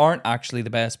aren't actually the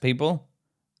best people.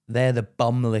 They're the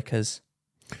bum lickers.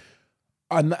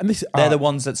 And this, They're the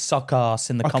ones that suck ass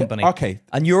in the company. Okay.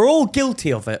 And you're all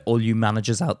guilty of it, all you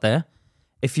managers out there.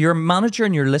 If you're a manager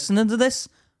and you're listening to this,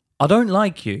 I don't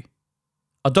like you.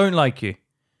 I don't like you.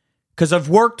 Because I've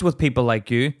worked with people like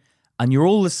you, and you're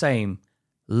all the same.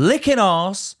 Licking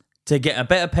ass to get a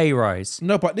better pay rise.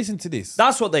 No, but listen to this.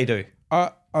 That's what they do.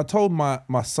 I told my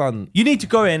son. You need to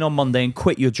go in on Monday and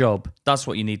quit your job. That's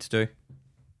what you need to do.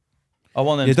 I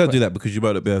want them Yeah, to don't quit. do that because you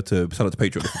might not be able to sign up to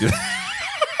Patreon if you do that.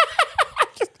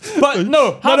 But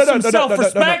no, have some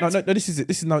self-respect. No, this is it.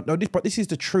 This is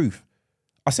the truth.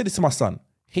 I said this to my son.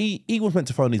 He was meant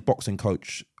to phone his boxing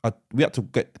coach. We had to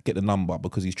get the number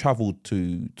because he's travelled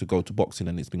to go to boxing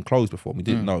and it's been closed before. We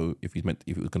didn't know if it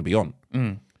was going to be on.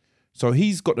 So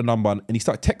he's got the number and he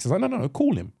started texting. I was like, no,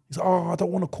 call him. He's like, I don't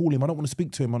want to call him. I don't want to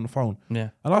speak to him on the phone. Yeah.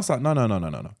 And I was like,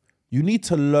 no. You need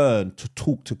to learn to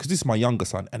talk to, because this is my younger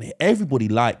son and everybody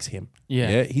likes him.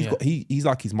 Yeah. He's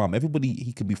like his mum. Everybody,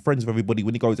 he can be friends with everybody.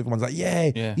 When he goes, everyone's like,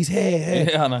 yeah. He's here.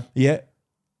 Yeah, I know. Yeah.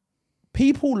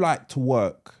 People like to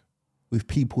work with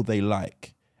people they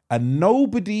like. And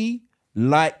nobody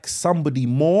likes somebody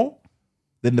more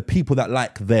than the people that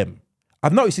like them.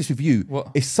 I've noticed this with you. What?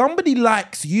 If somebody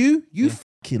likes you, you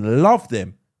fucking love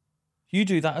them. You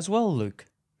do that as well, Luke.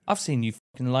 I've seen you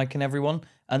fucking liking everyone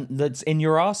and that's in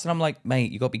your ass. And I'm like,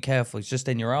 mate, you got to be careful. It's just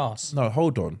in your ass. No,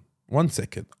 hold on. 1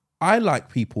 second. I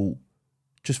like people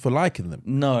just for liking them.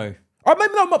 No. Oh,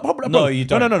 maybe no, No, you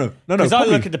don't. No. Because I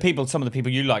probably. look at some of the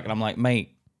people you like, and I'm like,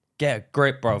 mate, get a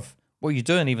grip, bruv. What are you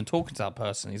doing even talking to that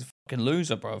person? He's a fucking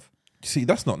loser, bruv. See,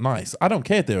 that's not nice. I don't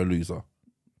care if they're a loser.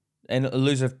 And a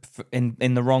loser in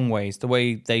the wrong ways, the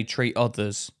way they treat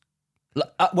others.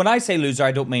 When I say loser,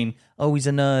 I don't mean, oh, he's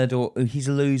a nerd or he's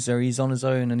a loser, he's on his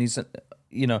own and he's,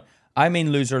 I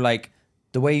mean loser like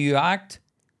the way you act.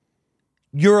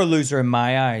 You're a loser in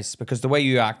my eyes because the way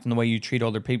you act and the way you treat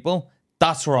other people,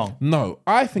 that's wrong. No,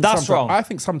 I think That's wrong. I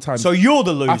think sometimes. So you're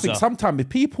the loser. I think sometimes if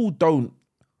people don't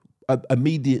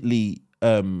immediately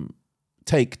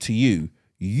take to you,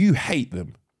 you hate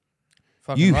them.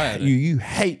 Fucking You right, I do. you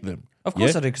hate them. Of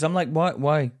course I do, because I'm like,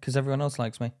 why? Because everyone else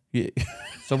likes me. Yeah.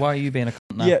 So why are you being a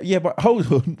cunt now? Yeah, but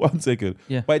hold on 1 second.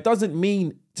 Yeah. But it doesn't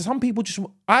mean, some people just,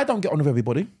 I don't get on with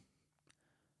everybody.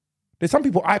 There's some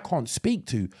people I can't speak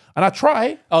to. And I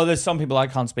try. Oh, there's some people I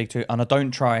can't speak to, and I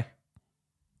don't try.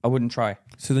 I wouldn't try.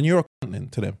 So then you're a cunt then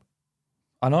to them.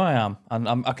 I know I am, and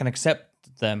I can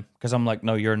accept them, because I'm like,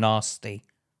 no, you're a nasty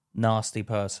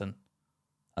person.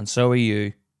 And so are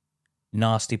you,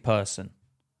 nasty person.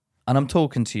 And I'm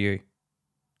talking to you.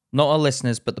 Not our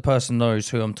listeners, but the person knows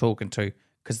who I'm talking to,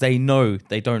 because they know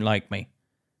they don't like me.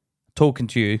 Talking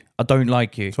to you, I don't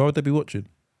like you. So why would they be watching?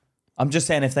 I'm just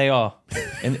saying if they are.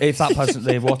 And if that person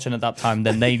they're watching at that time,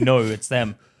 then they know it's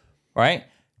them. Right?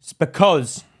 It's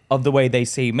because of the way they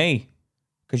see me.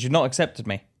 Because you've not accepted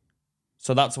me.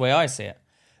 So that's the way I see it.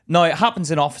 No, it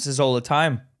happens in offices all the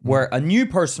time where a new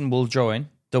person will join.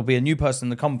 There'll be a new person in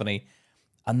the company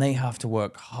and they have to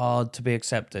work hard to be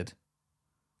accepted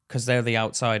because they're the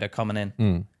outsider coming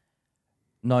in.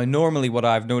 Now, normally what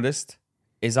I've noticed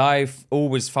is I've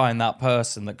always find that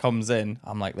person that comes in,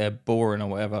 I'm like, they're boring or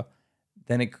whatever.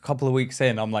 Then a couple of weeks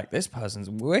in, I'm like, this person's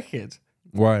wicked.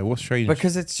 Why? What's strange?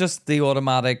 Because it's just the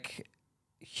automatic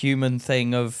human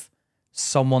thing of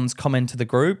someone's come into the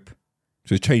group.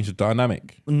 So it's changed the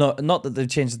dynamic. No, not that they've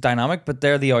changed the dynamic, but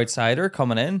they're the outsider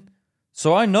coming in.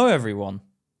 So I know everyone.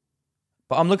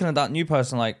 But I'm looking at that new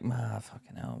person like,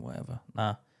 fucking hell, whatever.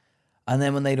 Nah. And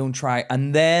then when they don't try,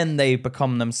 and then they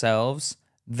become themselves,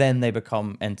 then they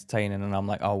become entertaining. And I'm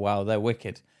like, oh, wow, they're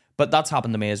wicked. But that's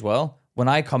happened to me as well. When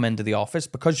I come into the office,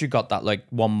 because you got that like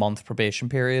 1 month probation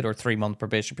period or 3 month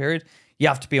probation period, you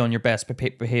have to be on your best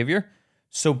behavior.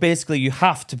 So basically, you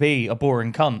have to be a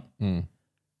boring cunt.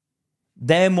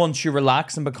 Then once you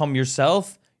relax and become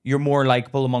yourself, you're more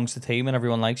likable amongst the team and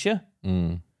everyone likes you.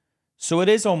 So it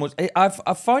is almost,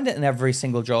 I've found it in every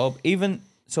single job. Even,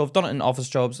 so I've done it in office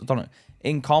jobs, I've done it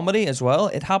in comedy as well,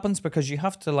 it happens because you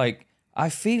have to like. I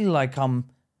feel like I'm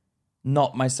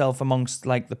not myself amongst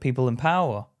like the people in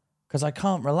power because I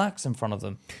can't relax in front of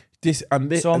them.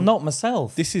 So I'm not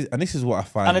myself. This is what I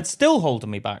find, and it's still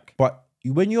holding me back. But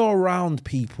when you're around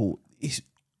people,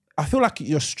 I feel like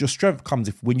your strength comes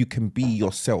when you can be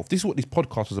yourself. This is what this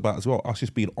podcast was about as well. Us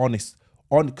just being honest,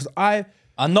 because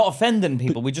I'm not offending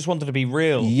people. We just wanted to be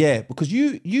real. Yeah, because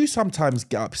you sometimes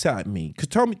get upset at me. Because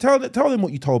tell them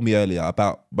what you told me earlier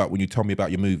about when you told me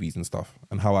about your movies and stuff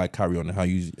and how I carry on and how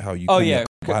you Oh, call yeah. me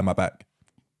behind my back.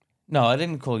 No, I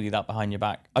didn't call you that behind your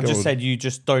back. I Go just on. said you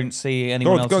just don't see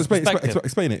anyone else's perspective.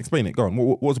 Explain it. Go on.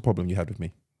 What was the problem you had with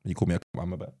me? You called me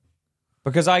behind my back.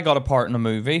 Because I got a part in a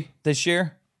movie this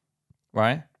year,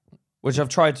 right? Which I've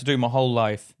tried to do my whole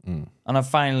life. And I've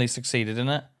finally succeeded in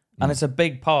it. And it's a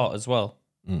big part as well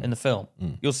in the film.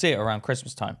 You'll see it around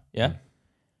Christmas time, yeah?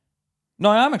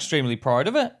 No, I am extremely proud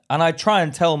of it. And I try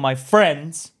and tell my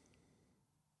friends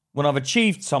when I've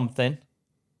achieved something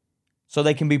so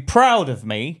they can be proud of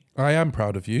me. I am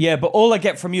proud of you. Yeah, but all I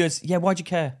get from you is, yeah, why'd you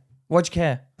care? Why'd you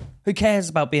care? Who cares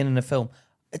about being in a film?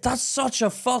 That's such a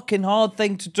fucking hard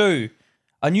thing to do.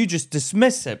 And you just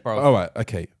dismiss it, bro. All right,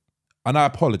 okay. And I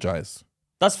apologize.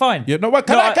 That's fine. Yeah, no, what?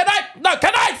 Can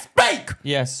I speak?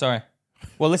 Yes, sorry.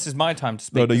 Well, this is my time to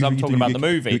speak because I'm talking about the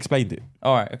movie. You explained it.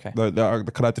 All right, okay.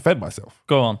 Can I defend myself?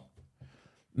 Go on.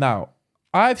 Now,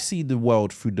 I've seen the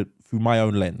world through my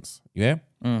own lens. Yeah.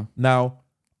 Now,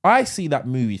 I see that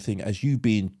movie thing as you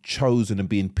being chosen and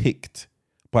being picked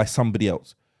by somebody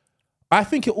else. I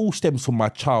think it all stems from my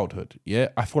childhood. Yeah.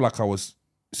 I feel like I was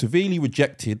severely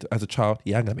rejected as a child.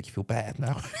 Yeah, I'm gonna make you feel bad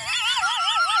now.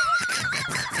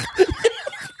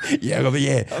 Yeah.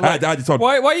 I just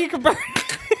Why are you comparing?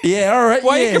 Yeah, all right.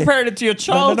 Why are you comparing it to your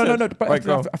childhood? No. But Right,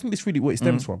 go on. I think this really what it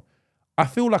stems from. I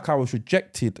feel like I was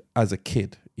rejected as a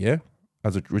kid. Yeah,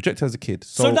 rejected as a kid.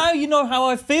 So now you know how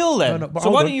I feel then. But So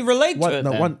hold why on. don't you relate to it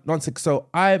then? One sec. So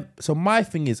my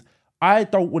thing is, I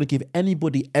don't want to give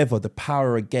anybody ever the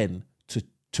power again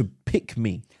to pick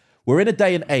me. We're in a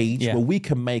day and age where we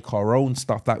can make our own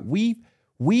stuff. Like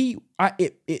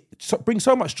it brings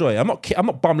so much joy. I'm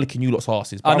not bum licking you lot's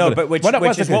asses. I know, but which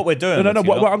is what we're doing. No.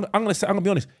 I'm gonna be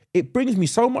honest. It brings me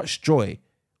so much joy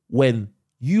when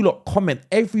you lot comment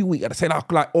every week and say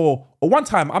like or one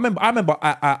time I remember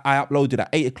I uploaded at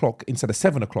 8 o'clock instead of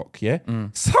 7 o'clock. Yeah,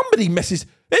 somebody messaged,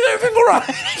 "Is everything all right?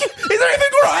 Is everything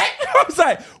all right?" I was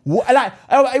like, what? Like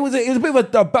it was a bit of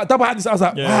a double handed. I was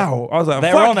like, wow. I was like,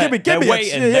 they're fuck, on it. Give me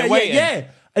They're waiting. Yeah.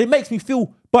 And it makes me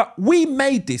feel. But we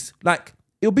made this like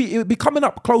it'll be coming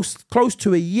up close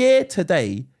to a year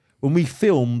today when we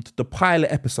filmed the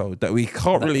pilot episode that we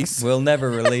can't release. We'll never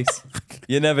release.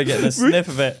 You're never getting a sniff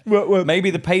of it. Well, maybe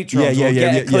the Patreons will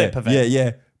get a clip of it.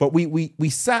 Yeah. But we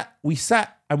sat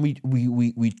and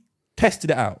we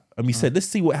tested it out and we said, let's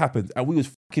see what happens. And we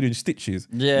was fucking in stitches.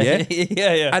 Yeah.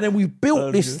 And then we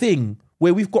built this thing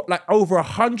where we've got like over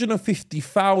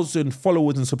 150,000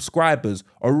 followers and subscribers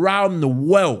around the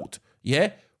world.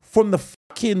 Yeah. From a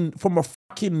fucking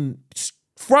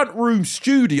front room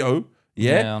studio.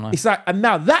 Yeah. I know. It's like, and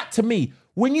now that to me,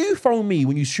 when you phone me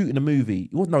when you're shooting a movie,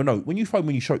 when you phone me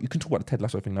when you shoot, you can talk about the Ted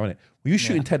Lasso thing now, innit? When you're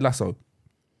shooting Ted Lasso,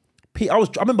 Pete, I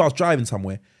remember I was driving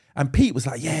somewhere and Pete was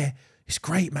like, yeah, it's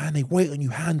great, man. They wait on you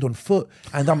hand on foot.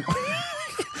 And I'm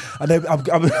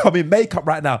in makeup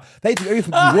right now. They do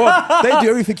everything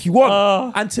you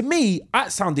want. And to me,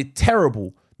 that sounded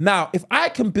terrible. Now, if I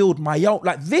can build my own,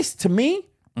 like this to me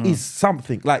is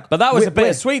something. Like, But that was a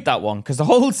bittersweet, that one, because the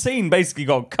whole scene basically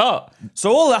got cut.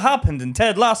 So all that happened in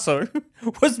Ted Lasso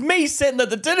was me sitting at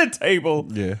the dinner table.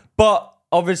 Yeah. But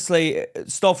obviously,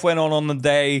 stuff went on the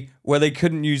day where they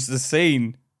couldn't use the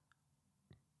scene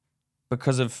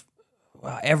because of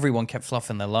everyone kept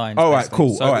fluffing their lines. All right, basically.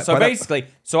 cool. So, All right, so basically,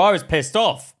 I was pissed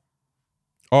off.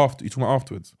 After you talking about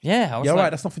afterwards? Yeah, I was Yeah, like, right.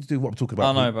 That's nothing to do with what I'm talking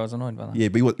about. I know, but I was annoyed by that. Yeah,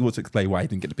 but he wants to explain why he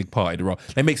didn't get the big part in the role.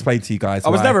 Let me explain to you guys. I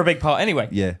was why. never a big part anyway.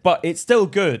 Yeah. But it's still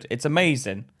good. It's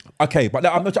amazing. Okay, but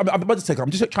I'm about to take. I'm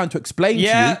just trying to explain to you.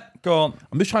 Yeah, go on.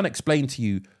 I'm just trying to explain to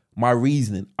you my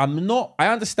reasoning. I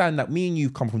understand that me and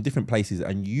you've come from different places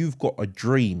and you've got a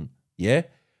dream, yeah?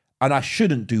 And I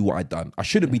shouldn't do what I've done. I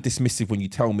shouldn't be dismissive when you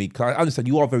tell me, because I understand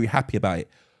you are very happy about it.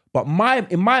 But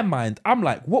in my mind, I'm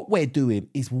like, what we're doing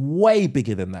is way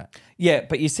bigger than that. Yeah,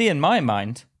 but you see, in my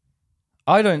mind,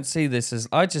 I don't see this as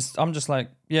I'm just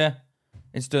like, yeah,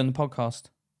 it's doing the podcast.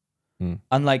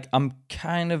 And like, I'm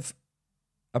kind of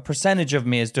a percentage of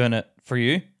me is doing it for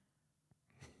you.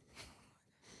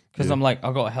 Because I'm like,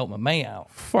 I've got to help my mate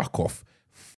out. Fuck off.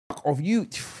 Fuck off. Do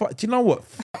you know what?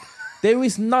 There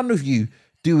is none of you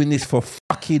doing this for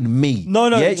fucking me. No,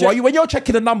 Yeah? When you're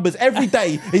checking the numbers every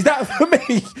day, is that for me?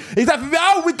 Is that for me?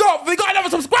 Oh, we got another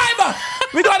subscriber.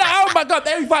 We got that. Oh my God,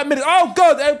 every 5 minutes. Oh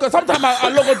God. Sometimes I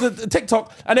log on to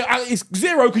TikTok and it's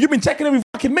 0 because you've been checking every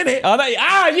fucking minute.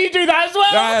 You do that as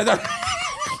well.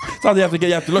 Sometimes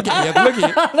you have to look at it.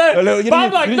 But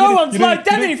I'm like, no one's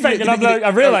liked anything. And I'm like, I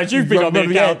realise you've been on the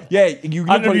account. Yeah.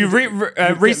 You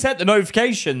reset the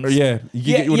notifications. Yeah.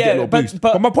 You get a little boost.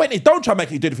 But my point is, don't try and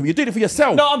make it do it for me. You do it for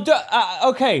yourself. No, I'm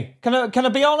okay. Can I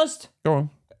be honest? Go on.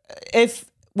 If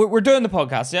we're doing the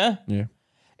podcast, yeah? Yeah.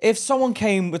 If someone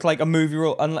came with like a movie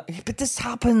rule and like, but this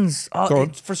happens,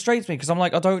 it frustrates me because I'm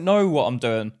like, I don't know what I'm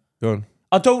doing. Go on.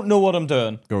 I don't know what I'm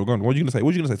doing. Go on. What are you going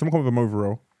to say? Someone come with a movie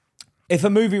role. If a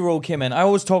movie role came in, I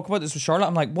always talk about this with Charlotte.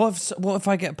 I'm like, what if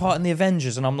I get a part in the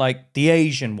Avengers and I'm like the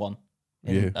Asian one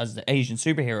as the Asian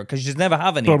superhero because she's never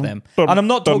have any of them. And I'm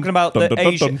not talking about the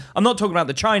Asian. I'm not talking about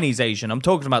the Chinese Asian. I'm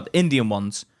talking about the Indian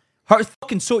ones.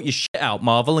 Fucking sort your shit out,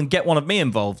 Marvel, and get one of me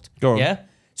involved. Go on. Yeah.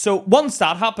 So once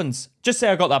that happens, just say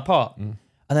I got that part, and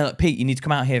then like, Pete, you need to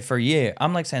come out here for a year.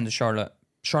 I'm like saying to Charlotte,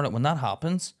 when that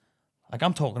happens, like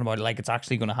I'm talking about it like it's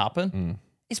actually going to happen.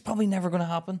 It's probably never going to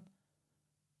happen.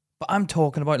 But I'm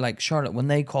talking about, like, Charlotte, when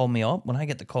they call me up, when I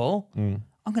get the call, I'm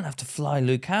going to have to fly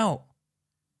Luke out.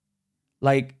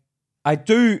 Like, I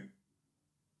do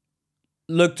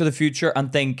look to the future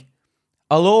and think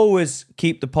I'll always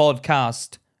keep the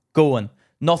podcast going.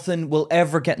 Nothing will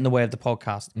ever get in the way of the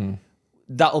podcast.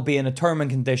 That'll be in a term and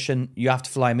condition. You have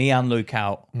to fly me and Luke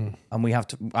out. And I have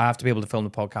to be able to film the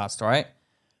podcast, all right?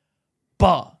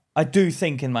 But I do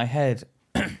think in my head,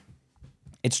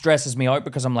 it stresses me out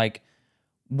because I'm like,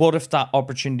 what if that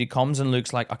opportunity comes and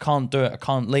Luke's like, I can't do it, I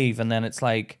can't leave, and then it's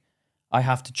like, I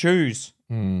have to choose.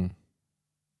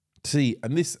 See,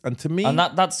 and to me, and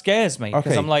that scares me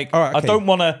because I'm like, right, I don't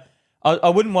want to. I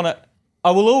wouldn't want to.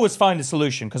 I will always find a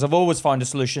solution because I've always found a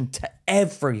solution to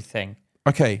everything.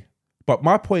 Okay, but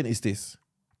my point is this: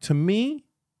 to me,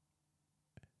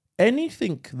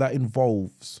 anything that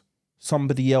involves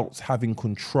somebody else having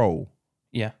control,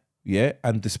 yeah,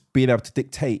 and just being able to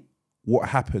dictate what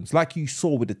happens, like you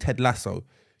saw with the Ted Lasso,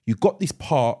 you got this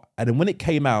part, and then when it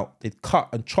came out, they cut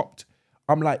and chopped.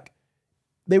 I'm like,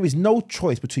 there is no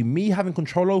choice between me having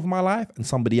control over my life and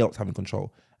somebody else having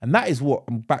control. And that is what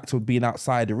I'm back to being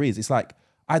outsider is. It's like,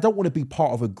 I don't want to be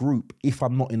part of a group if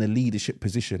I'm not in a leadership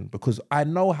position because I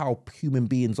know how human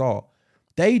beings are.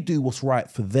 They do what's right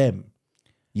for them.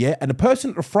 Yeah. And the person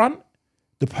at the front,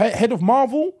 the head of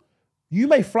Marvel, you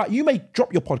may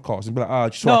drop your podcast and be like,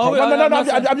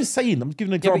 I'm just saying. I'm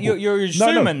giving an example. Yeah, but you're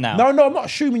assuming now. No, I'm not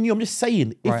assuming you. I'm just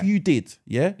saying if you did,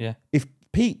 if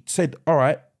Pete said, all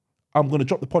right, I'm going to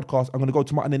drop the podcast, I'm going to go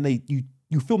to my, and then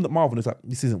you filmed at Marvel and it's like,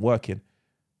 this isn't working.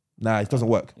 Nah, it doesn't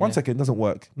work. One second, it doesn't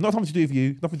work. Nothing to do with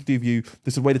you. Nothing to do with you. This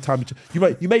is the way the time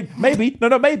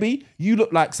maybe you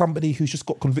look like somebody who's just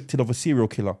got convicted of a serial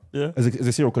killer. Yeah. As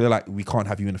a serial killer, like we can't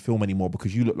have you in a film anymore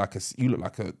because you look like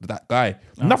that guy.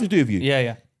 Nothing to do with you.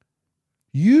 Yeah.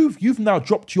 You've now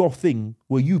dropped your thing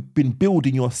where you've been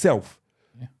building yourself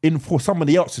in for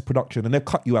somebody else's production and they've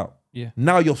cut you out. Yeah.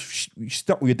 Now you're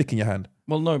stuck with your dick in your hand.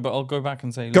 Well, no, but I'll go back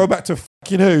and say, go back to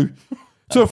fucking who?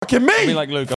 To fucking me. I'll be like,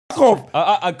 Luke.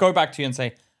 I'd go back to you and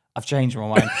say, I've changed my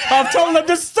mind. I've told them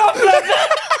to stop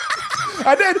that.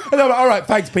 and then I'm like, all right,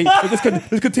 thanks, Pete. Let's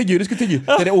continue.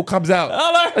 Then it all comes out.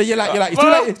 And you're like,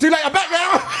 it's too late. I'm back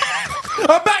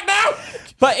now.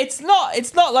 But it's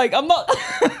not like I'm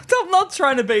not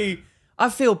trying to be. I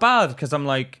feel bad because I'm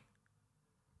like,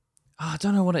 I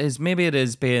don't know what it is. Maybe it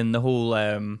is being the whole.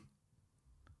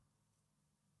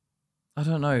 I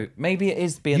don't know. Maybe it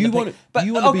is being you want to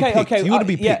be picked. You want to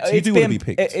be picked. You do want to be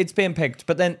picked. It's being picked,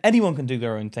 but then anyone can do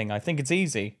their own thing. I think it's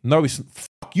easy. No, it's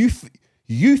you.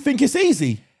 You think it's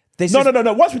easy?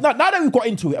 No. Once now that we've got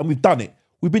into it and we've done it,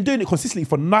 we've been doing it consistently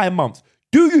for 9 months.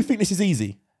 Do you think this is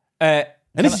easy? And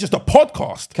this is just a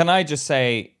podcast. Can I just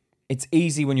say it's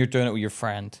easy when you're doing it with your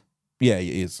friend? Yeah, it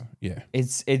is. Yeah,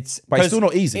 it's. But it's still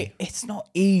not easy. It's not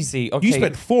easy. Okay, you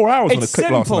spent 4 hours on a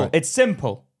clip last night. It's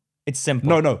simple. It's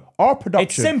simple. No. Our production.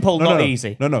 It's simple, not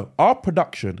easy. No. Our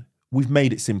production, we've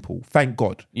made it simple. Thank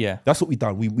God. Yeah. That's what we've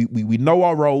done. We know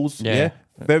our roles. Yeah.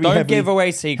 Very Don't give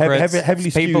away secrets. Heavily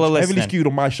skewed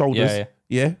on my shoulders.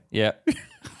 Yeah. Yeah,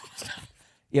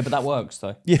 but that works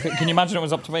though. Yeah. Can you imagine it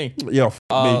was up to me? Yeah.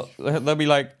 Me. They'll be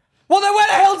like, well, then where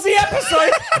the hell's the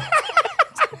episode?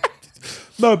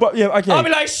 No, but yeah, okay. I'll be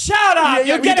like, shut up!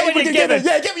 You get what you're given.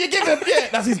 Yeah, get what you're given. Yeah,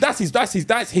 that's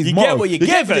his you motto. Get what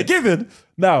you're given.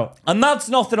 Now, and that's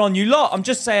nothing on you lot. I'm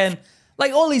just saying,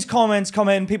 like all these comments come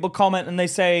in, people comment and they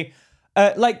say,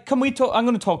 Like, can we talk? I'm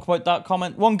going to talk about that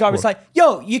comment. One guy was like,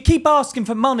 "Yo, you keep asking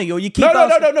for money, or you keep No.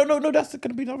 asking." That's going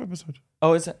to be another episode.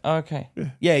 Oh, is it? Okay.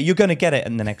 Yeah, you're going to get it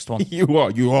in the next one. You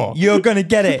are. You're going to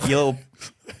get it, you little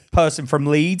person from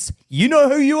Leeds. You know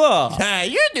who you are. How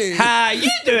you do? How you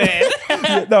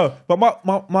doing? No, but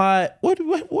my what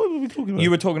were we talking about? You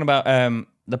were talking about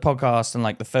the podcast and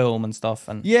like the film and stuff.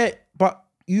 And Yeah, but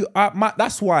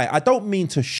that's why I don't mean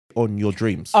to shit on your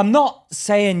dreams. I'm not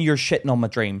saying you're shitting on my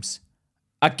dreams.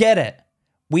 I get it.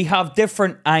 We have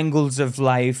different angles of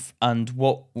life and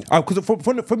what. Because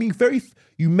from you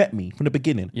you met me from the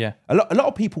beginning. Yeah. A lot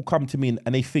of people come to me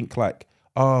and they think like,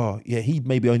 oh yeah, he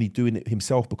may be only doing it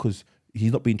himself because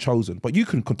he's not being chosen. But you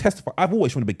can testify. I've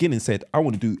always from the beginning said I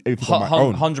want to do everything on my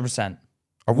own. 100%.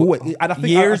 I've always, and I think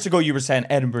Years ago, you were saying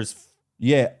Edinburgh's.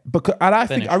 Yeah, because and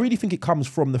Finished. I really think it comes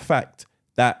from the fact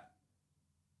that,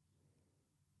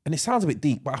 and it sounds a bit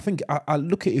deep, but I think I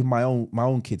look at it with my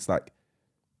own kids. Like,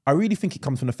 I really think it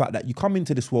comes from the fact that you come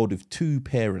into this world with two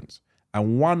parents,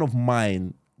 and one of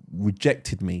mine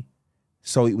rejected me,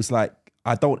 so it was like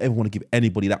I don't ever want to give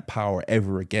anybody that power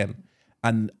ever again,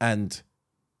 and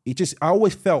it just I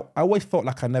always felt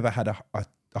like I never had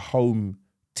a home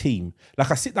team.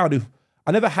 Like I sit down with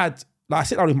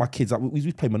my kids. Like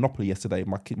we played Monopoly yesterday.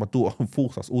 My daughter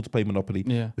forced us all to play Monopoly.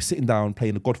 Yeah. We're sitting down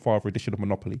playing the Godfather edition of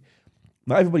Monopoly.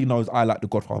 Now everybody knows I like the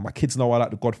Godfather. My kids know I like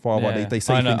the Godfather. Yeah. They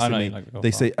say things to me. Like the They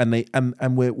say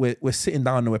and we're sitting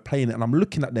down and we're playing it, and I'm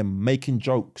looking at them making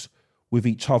jokes with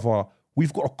each other.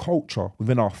 We've got a culture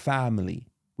within our family.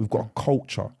 We've got a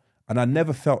culture, and I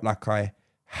never felt like I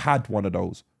had one of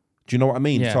those. Do you know what I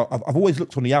mean? Yeah. So I've always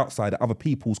looked on the outside at other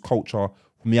people's culture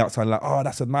from the outside, like, oh,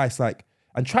 that's a nice like.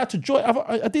 And tried to join.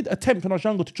 I did attempt when I was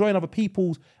younger to join other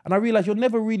people's, and I realized you're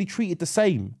never really treated the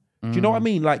same. Do you know what I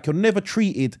mean? Like you're never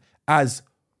treated as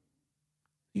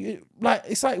like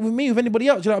it's like with me with anybody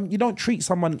else. You know, you don't treat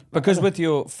someone Because with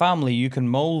your family, you can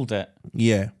mold it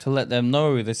yeah, to let them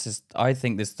know I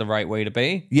think this is the right way to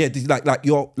be. yeah. Like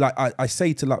you're like I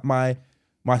say to like my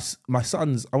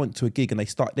sons. I went to a gig and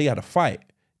they had a fight.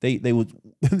 They would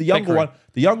the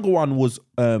younger one was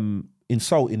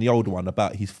insulting the older one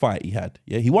about his fight he had.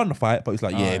 Yeah, he won the fight, but he's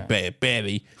like, yeah,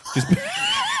 barely. Just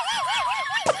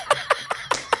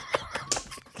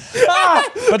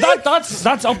But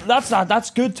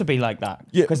that's good to be like that.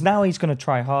 Yeah. Because now he's going to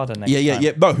try harder next time.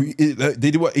 yeah. No,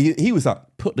 he was like,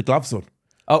 put the gloves on.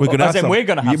 Oh, we're going to have some. We're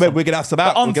gonna have some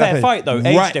out. But unfair fight though,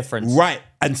 age difference. Right,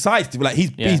 and size. Like he's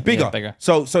bigger. yeah, bigger.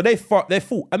 So they fought. They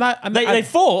fought. They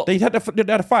fought? They had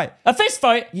a fight A fist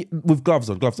fight? with gloves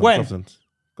on. When?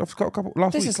 Gloves got a couple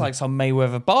last week. This is like some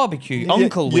Mayweather barbecue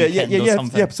uncle weekend or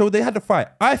something. Yeah. So they had a fight.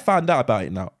 I found out about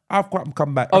it now. I've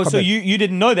come back. Oh, so you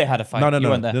didn't know they had a fight? No. You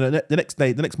weren't there.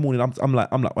 The next morning, I'm like,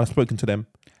 I've spoken to them.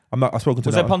 I've spoken to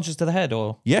Was them. there punches to the head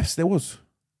or? Yes, there was.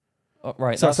 Oh,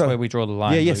 right, So- that's so- where we draw the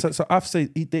line. Yeah. Luke. So I've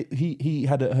said he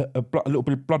had a little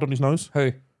bit of blood on his nose.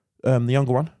 Who? The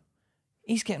younger one.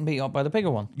 He's getting beat up by the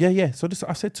bigger one. Yeah. So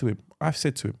I said to him, I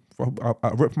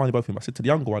reprimanded both of them. I said to the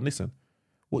younger one, listen,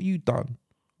 what you done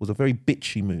was a very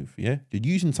bitchy move. Yeah, you're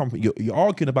using something. You're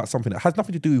arguing about something that has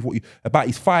nothing to do with about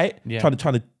his fight. Yeah. Trying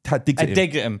to dig at him.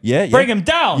 Dig at him. Yeah. Bring him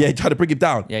down. Yeah, trying to bring him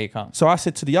down. Yeah, you can't. So I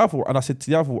said to the other one, I said,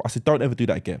 don't ever do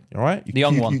that again. All right? The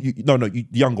young one. The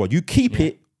young one. You keep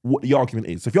it what the argument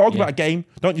is. So if you're arguing about a game,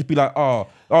 don't just be like,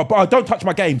 but don't touch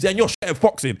my games. And you're shit at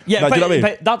boxing. Yeah, Like, but, do you know what I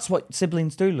mean? but that's what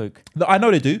siblings do, Luke. No, I know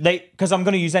they do. Because I'm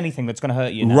going to use anything that's going to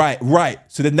hurt you now. Right.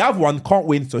 So then the other one can't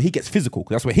win, so he gets physical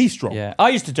because that's where he's strong. Yeah, I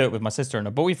used to do it with my sister and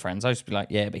her boyfriends. I used to be like,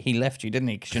 yeah, but he left you, didn't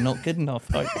he? Because you're not good enough.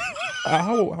 Like,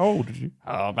 How old did you?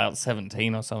 about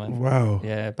 17 or something. Wow.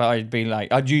 Yeah, but I'd be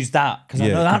like, I'd use that because I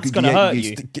know that's going to hurt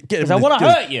you. Get Because I want to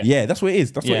hurt you. Yeah, that's what it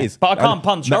is. That's what it is. But I can't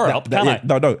punch her up, can I?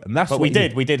 No. And that's But what we it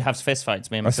did. is. We did have fist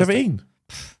fights, me and my At sister. 17.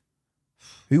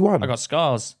 Who won? I got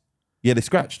scars. Yeah, they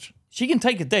scratched. She can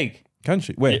take a dig. Can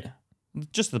she? Where? Yeah.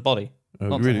 Just to the body. Oh,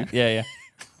 Not to really? the head.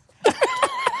 Yeah.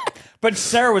 But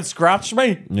Sarah would scratch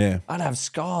me. Yeah. I'd have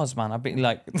scars, man. I'd be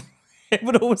like, it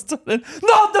would always turn in,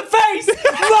 not the face!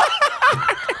 Not,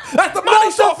 That's the money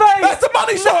not shot. the face! That's the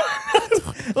money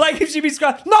shot. Like if she'd be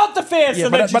scratched, not the face! Yeah,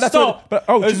 and but then that- she'd but that's stop. what-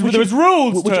 but- there was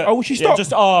rules to it. would she Yeah, stop?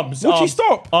 just arms. Would she arms,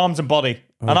 stop? Arms and body.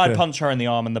 And I'd Okay. punch her in the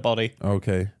arm and the body.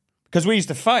 Okay. Because we used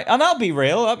to fight. And I'll be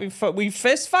real. We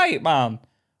fist fight, man.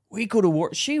 We could have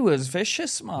worked. She was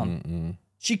vicious, man.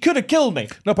 She could have killed me.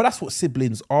 No, but that's what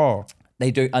siblings are.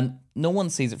 They do. And no one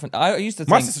sees it from... I used to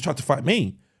My think... sister tried to fight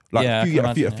me like Yeah, I a can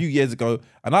few imagine, years ago,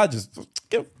 and I just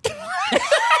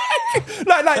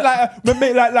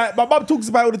like my mum talks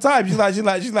about it all the time. She's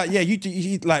like, yeah,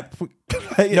 you like.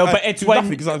 No, but it's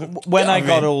when I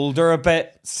got older. older a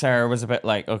bit, Sarah was a bit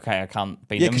like, okay, I can't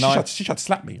beat Yeah, him because now. she tried to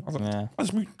slap me. I was like,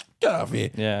 Yeah. get out of here.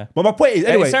 Yeah. But my point is,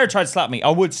 anyway. If Sarah tried to slap me, I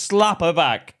would slap her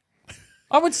back.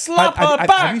 I would slap her back.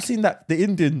 Have you seen that?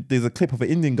 There's a clip of an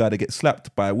Indian guy that gets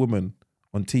slapped by a woman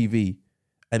on TV,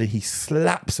 and then he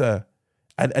slaps her,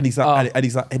 and he's like,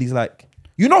 and he's like,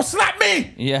 you don't slap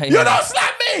me. Yeah, You yeah. don't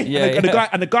slap me. Yeah,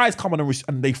 and the guys come on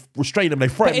and they restrain him. They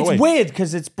throw But him it's away. weird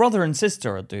because it's brother and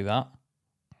sister would do that.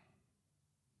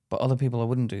 But other people, I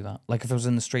wouldn't do that. Like if I was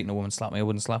in the street and a woman slapped me, I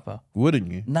wouldn't slap her.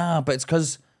 Wouldn't you? Nah, but it's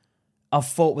because I've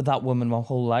fought with that woman my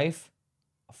whole life.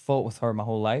 I've fought with her my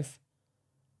whole life.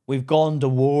 We've gone to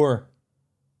war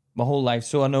my whole life,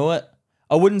 so I know it.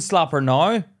 I wouldn't slap her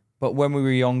now, but when we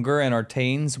were younger in our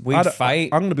teens, we'd fight.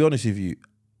 I'm going to be honest with you.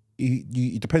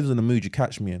 It depends on the mood you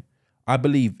catch me in. I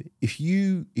believe if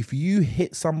you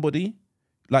hit somebody,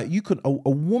 like you can, a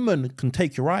woman can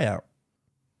take your eye out.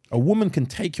 A woman can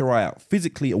take your eye out.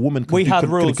 Physically, a woman can... We had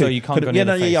rules, so you can't go near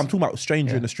the face. Yeah, I'm talking about a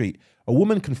stranger in the street. A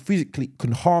woman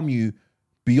can harm you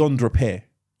beyond repair.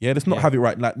 Yeah, let's not have it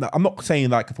right. Like, I'm not saying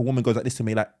like if a woman goes like this to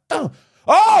me, like, all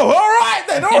right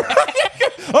then, all right,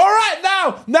 all right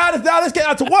now let's get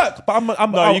out to work. But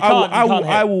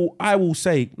I will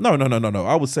say no.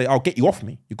 I will say I'll get you off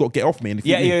me. You got to get off me. And if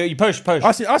You push.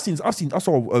 I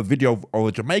saw a video of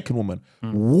a Jamaican woman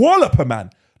wallop a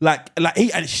man.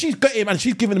 And she's got him and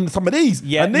she's giving him some of these.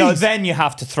 Yeah, and no, these. then you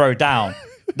have to throw down.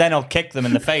 Then I'll kick them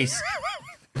in the face.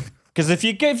 Because if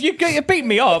you beat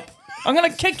me up, I'm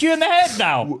gonna kick you in the head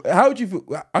now. How would you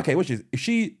feel? Okay, watch this. If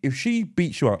she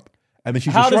beats you up and then she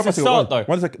How just does it start though?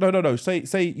 1 second. No.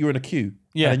 Say you're in a queue.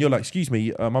 Yeah. And then you're like, excuse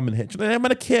me, I'm in here. I'm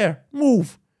in a care.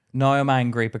 Move. No, I'm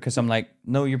angry because I'm like,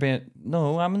 no,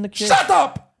 I'm in the queue. Shut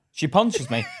up. She punches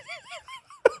me.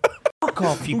 Fuck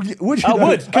off, you. Would you? I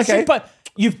would. Okay.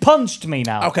 You've punched me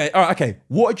now. Okay. All right. Okay.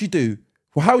 What would you do?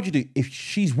 Well, how would you do if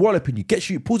she's walloping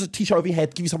you? Pulls a t-shirt over your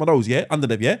head, give you some of those, yeah, under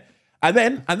them, yeah, and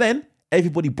then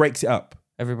everybody breaks it up.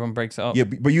 Everyone breaks it up. Yeah,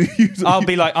 but you. I'll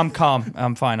be like, I'm calm.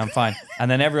 I'm fine.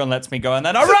 And then everyone lets me go, and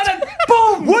then I run and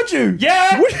boom. Would you?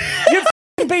 Yeah. You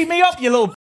f***ing beat me up, you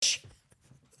little bitch.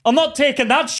 I'm not taking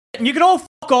that shit. And you can all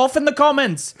fuck off in the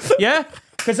comments. Yeah?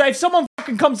 Because if someone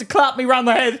fucking comes to clap me round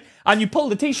the head and you pull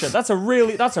the t-shirt, that's a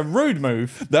rude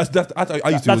move. I used to.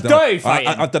 That's do dirty that. fighting.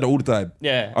 I've done it all the time.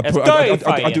 Yeah. I It's do dirty it with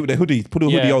fighting. the hoodie. Put a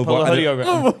hoodie over. Pull the hoodie and then-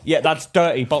 over. Yeah, that's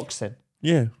dirty boxing.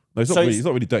 Yeah. No, it's So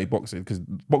not really dirty boxing because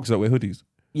boxers don't wear hoodies.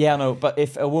 Yeah, I know, but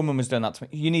if a woman was doing that to me,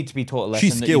 you need to be taught a lesson.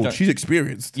 She's that you skilled. don't- She's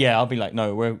experienced. Yeah, I'll be like,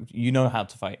 no, you know how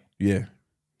to fight. Yeah.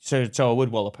 So I would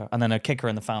wallop her, and then I'd kick her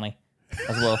in the fanny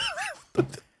as well.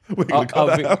 We're gonna cut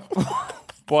that out.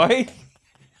 Why?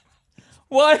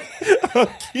 Why?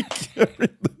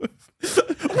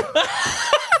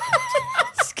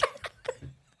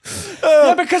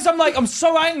 Yeah, because I'm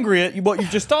so angry at what you've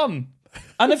just done.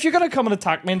 And if you're going to come and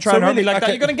attack me and try So and hurt me really, like that,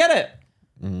 okay. you're going to get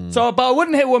it. So, but I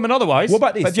wouldn't hit women otherwise. What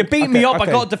about this? But if you beat me up, I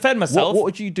Okay. got to defend myself. What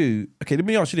would you do? Okay, let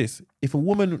me ask you this: if a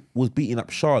woman was beating up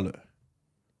Charlotte,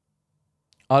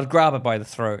 I'd grab her by the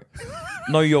throat.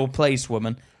 Know your place,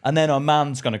 woman. And then a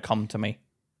man's going to come to me.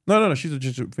 no, she's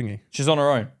just a thingy. She's on her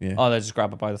own. Yeah. Oh, they just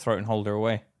grab her by the throat and hold her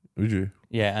away. Would you?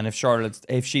 Yeah, and if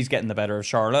she's getting the better of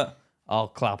Charlotte, I'll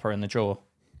clap her in the jaw.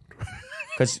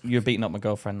 Because you're beating up my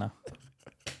girlfriend now.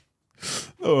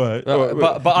 All right.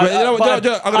 But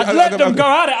I'd let them go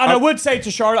at it, and I would say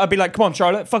to Charlotte, I'd be like, "Come on,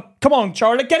 Charlotte, come on,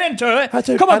 Charlotte, get into it.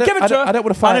 Come on, give it to her." I don't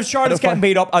want to fight. And if Charlotte's getting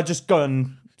beat up, I'd just go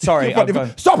and sorry, I'd go.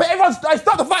 Stop it! Everyone,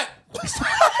 stop the fight!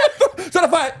 Stop the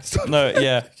fight! No,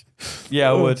 yeah,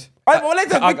 I would.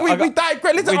 We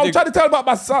digress. Listen, I'm trying to tell about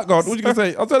my son. God, what are you gonna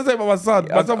say? I'm trying to say about my son.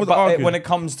 My son was But arguing. when it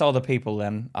comes to other people,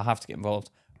 then I have to get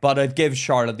involved. But I'd give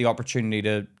Charlotte the opportunity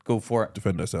to go for it.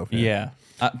 Defend herself. Yeah,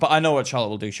 but I know what Charlotte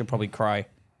will do. She'll probably cry.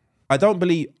 I don't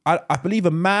believe. I believe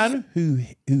a man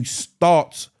who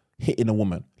starts hitting a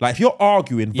woman. Like if you're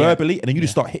arguing verbally and then you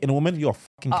just start hitting a woman, you're a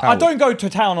fucking coward. I don't go to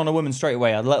town on a woman straight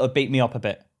away. I'd let her beat me up a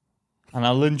bit, and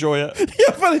I'll enjoy it.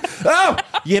 You're funny. Oh,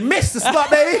 you missed the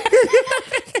spot, baby.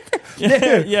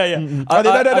 Yeah. I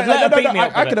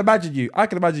I can imagine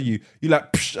you. You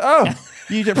like, psh, oh,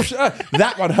 you just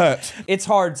that one hurt. It's a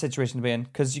hard situation to be in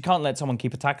because you can't let someone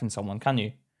keep attacking someone, can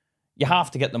you? You have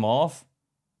to get them off.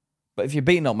 But if you're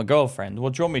beating up my girlfriend,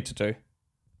 what do you want me to do?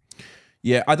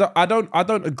 Yeah, I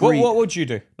don't agree. What would you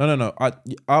do? No.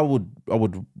 I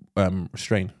would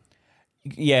restrain.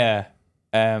 Yeah,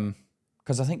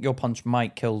 because I think your punch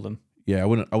might kill them. Yeah, I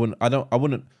wouldn't. I wouldn't.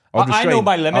 I know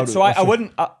my limit, so I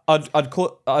wouldn't.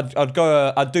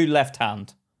 I'd do left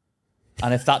hand,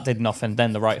 and if that did nothing,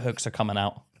 then the right hooks are coming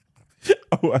out.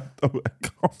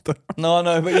 calm down.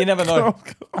 No, but you never know.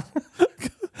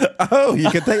 Oh, you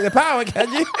can take the power,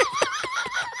 can you?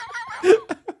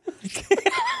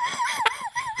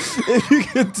 If you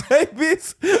can take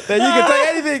this, then you can take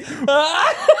anything.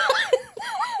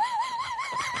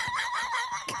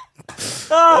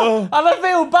 And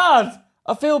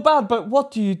I feel bad. But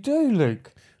what do you do,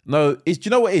 Luke? No, do you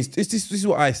know what it is? This is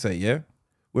what I say, yeah?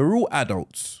 We're all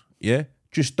adults, yeah?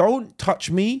 Just don't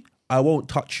touch me, I won't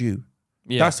touch you.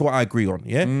 Yeah. That's what I agree on,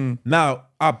 yeah? Now,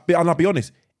 I'll be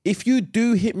honest, if you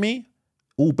do hit me,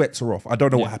 all bets are off. I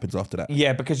don't know what happens after that.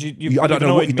 Yeah, because you've I don't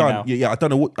know what you've done. now. Yeah, I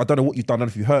don't know what you've done. I don't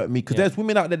know if you hurt me, because there's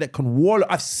women out there that can wall.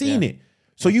 I've seen it.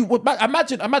 So you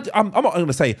imagine. I'm not going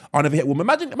to say I never hit a woman.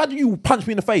 Imagine you punch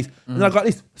me in the face and I got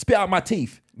this spit out my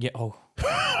teeth. Yeah. Oh.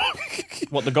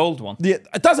 What, the gold one? Yeah,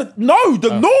 it doesn't. No, the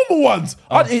normal ones.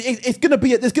 It's gonna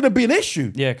be. There's gonna be an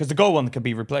issue. Yeah, because the gold one could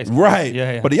be replaced. Right.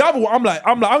 Yeah. But the other one, I'm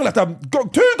gonna have to have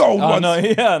 2 gold ones. No,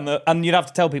 yeah, and you'd have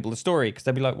to tell people the story because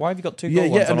they'd be like, "Why have you got 2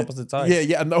 gold ones on opposite sides?"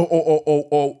 Yeah, and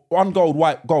or one gold,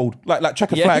 white, gold, like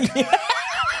checkered flag.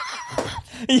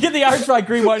 You get the Irish flag,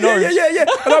 green, white, and orange. Yeah.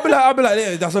 And I'll be like,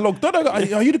 yeah, that's a long.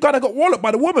 Are you the guy that got walloped by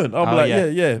the woman? I'm like,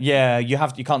 yeah. Yeah, you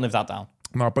can't live that down.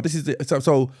 No, but this is it.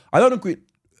 So I don't agree.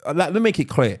 Let me make it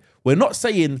clear. We're not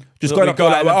saying just going up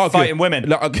and fighting women.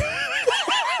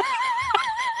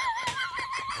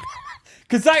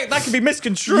 Because that can be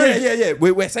misconstrued. Yeah.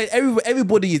 We're saying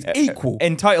everybody is equal,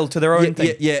 entitled to their own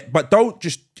thing. Yeah. But don't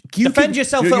just defend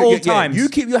yourself at all times. You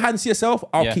keep your hands to yourself.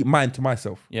 I'll keep mine to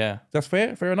myself. Yeah, that's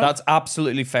fair. Fair enough. That's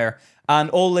absolutely fair.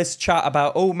 And all this chat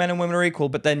about men and women are equal,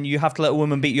 but then you have to let a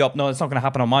woman beat you up. No, it's not going to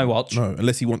happen on my watch. No,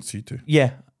 unless he wants you to.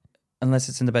 Yeah, unless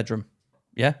it's in the bedroom.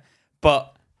 Yeah,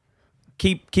 but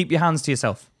keep your hands to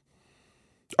yourself.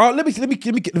 Let me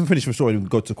finish my story and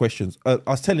go to questions. I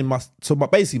was telling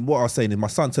basically what I was saying is my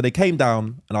son. So they came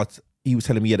down and he was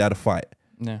telling me they had a fight.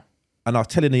 Yeah, and I was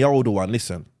telling the older one,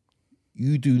 listen,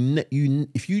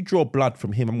 if you draw blood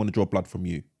from him, I'm going to draw blood from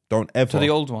you. Don't ever. To the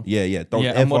old one. Yeah. Don't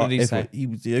ever. And what did he say?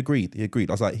 He agreed.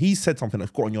 I was like, he said something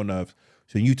that's got on your nerves.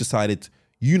 So you decided,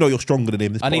 you're stronger than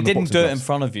him. And he didn't do it in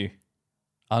front of you.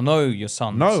 I know your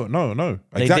sons. No.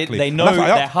 Exactly. They know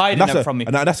they're hiding it from me.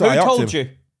 And that's what I asked him.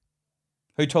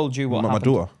 Who told you what happened?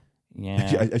 My daughter.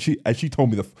 Yeah. And she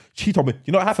told me you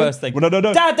know what happened? First thing. Well, no.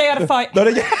 Dad, they had a fight.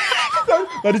 No,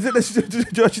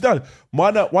 she done.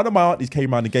 One of my aunties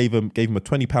came around and gave him a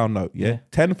 £20 note. Yeah,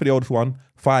 10 for the oldest one,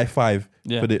 5 for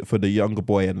the younger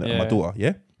boy and my daughter.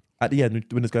 Yeah. At the end,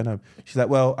 when it's going home, she's like,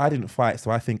 "Well, I didn't fight,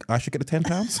 so I think I should get the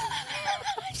 £10."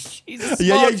 She's. I said,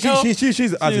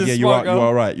 yeah, you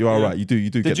are right. You are right. You do.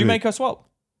 Did you make her swap?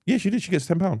 Yeah, she did. She gets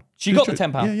 £10. She got the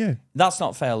 £10. Yeah. That's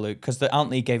not fair, Luke, because the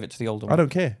auntie gave it to the older one. I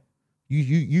don't care.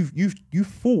 You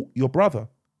fought your brother.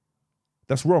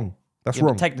 That's wrong. That's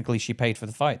wrong. But technically, she paid for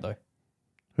the fight, though.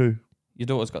 Who? Your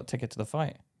daughter's got a ticket to the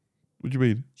fight. What do you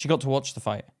mean? She got to watch the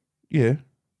fight. Yeah.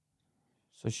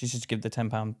 So she should give the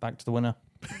 £10 back to the winner.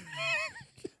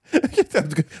 That's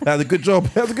a good job.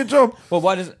 Well,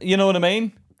 why does... You know what I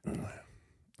mean?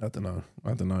 I don't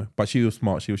know. But she was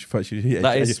smart. She is smart.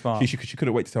 She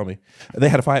couldn't wait to tell me. They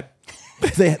had a fight.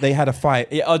 they had a fight.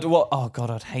 Yeah. Oh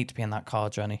God, I'd hate to be in that car,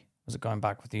 Johnny. Was it going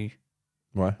back with you?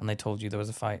 Why? And they told you there was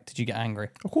a fight. Did you get angry?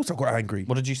 Of course, I got angry.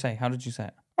 What did you say? How did you say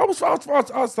it? I was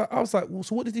like, well,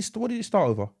 so what did it start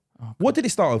over? Oh, what did it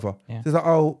start over? Yeah. He's like,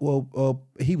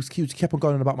 he kept on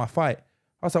going on about my fight.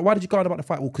 I was like, why did you go on about the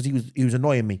fight? Well, because he was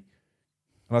annoying me.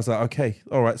 And I was like, okay,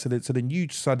 all right. So then you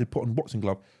decided to put on boxing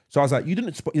glove. So I was like, you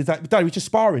didn't. He's like, Daddy, we're just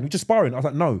sparring. I was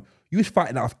like, no, you was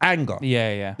fighting out of anger.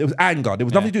 Yeah. There was anger. There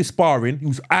was nothing to do with sparring. It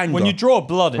was anger. When you draw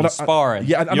blood in sparring,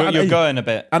 you're going a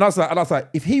bit. And I was like,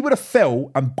 if he would have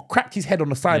fell and cracked his head on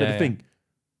the side of the thing,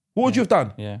 what would you have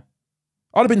done? Yeah,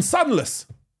 I'd have been sunless.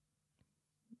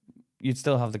 You'd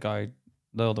still have the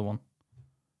other one.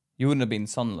 You wouldn't have been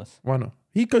sunless. Why not?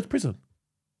 He'd go to prison.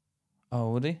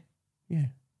 Oh, would he? Yeah.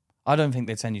 I don't think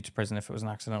they'd send you to prison if it was an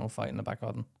accidental fight in the back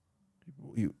garden.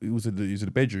 He was in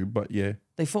the bedroom, but yeah.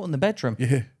 They fought in the bedroom?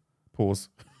 Yeah. Pause.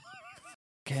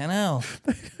 Fucking hell.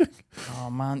 Oh,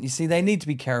 man. You see, they need to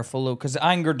be careful, though, because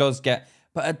anger does get...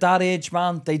 But at that age,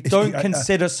 man, they don't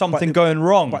consider something going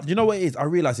wrong. But you know what it is? I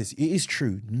realise this. It is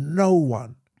true. No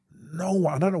one,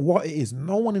 I don't know what it is.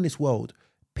 No one in this world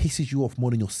pisses you off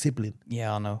more than your sibling.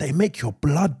 Yeah, I know. They make your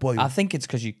blood boil. I think it's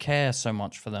because you care so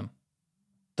much for them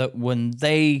that when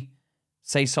they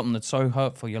say something that's so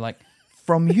hurtful, you're like,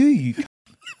 from you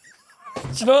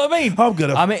Do you know what I mean?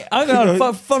 I'm gonna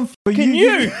have fun fucking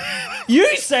you.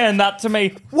 You saying that to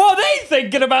me. What are they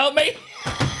thinking about me?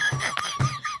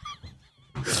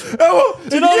 Oh,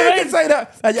 Do you know what I you mean? can say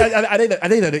that.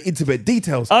 And they know the intimate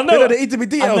details. I know. They know the intimate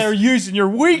details. And they're using your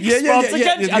weak Yeah, yeah, spots yeah, yeah,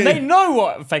 against you. yeah, And yeah. they know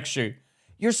what affects you.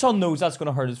 Your son knows that's going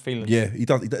to hurt his feelings. Yeah, he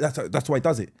does. That's why he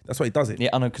does it. That's why he does it. Yeah,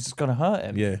 I know, because it's going to hurt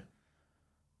him. Yeah.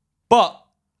 But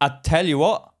I tell you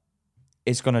what,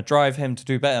 it's going to drive him to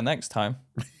do better next time.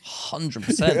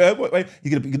 100%. Wait.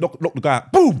 You can knock the guy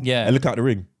out. Boom. Yeah. And look out the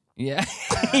ring. Yeah.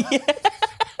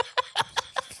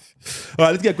 All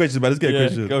right, let's get questions, man. Let's get Yeah,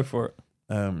 questions. go for it.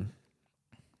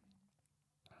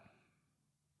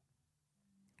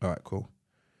 All right, cool.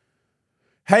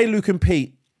 Hey, Luke and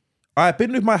Pete. I've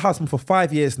been with my husband for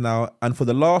 5 years now, and for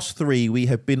the last 3, we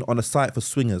have been on a site for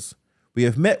swingers. We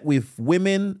have met with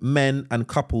women, men, and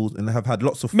couples, and have had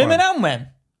lots of fun. Women and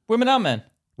men.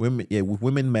 Women, yeah, with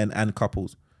women, men, and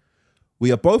couples.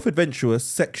 We are both adventurous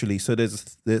sexually, so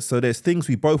there's things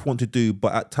we both want to do,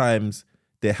 but at times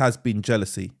there has been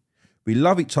jealousy. We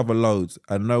love each other loads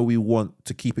and know we want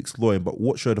to keep exploring, but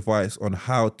what's your advice on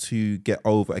how to get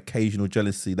over occasional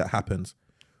jealousy that happens?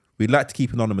 We'd like to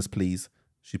keep anonymous, please.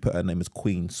 She put her name as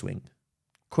Queen Swing.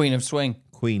 Queen of Swing.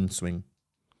 Queen Swing.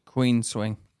 Queen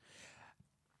Swing.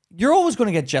 You're always going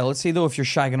to get jealousy, though, if you're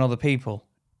shagging other people.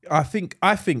 I think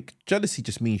jealousy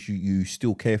just means you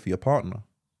still care for your partner.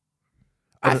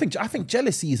 I think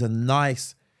jealousy is a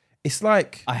nice. It's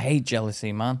like I hate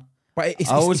jealousy, man. but I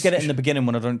always get it in the beginning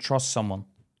when I don't trust someone.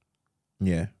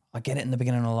 Yeah. I get it in the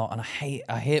beginning a lot, and I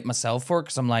hate myself for it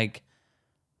because I'm like,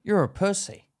 you're a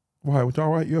pussy. Why?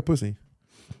 You're a pussy.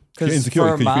 Because insecure, for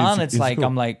a 'cause you feel man, it's like insecure.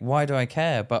 I'm like, why do I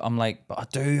care? But I'm like, but I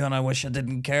do, and I wish I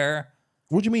didn't care.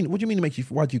 What do you mean? What do you mean it makes you?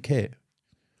 Why do you care?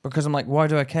 Because I'm like, why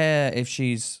do I care if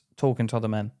she's talking to other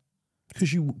men?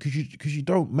 Because you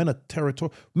don't. Men are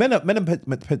territorial. Men are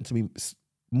meant to be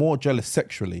more jealous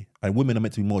sexually, and women are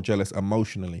meant to be more jealous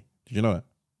emotionally. Did you know that?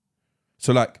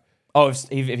 So like, Oh, if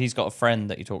he's got a friend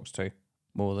that he talks to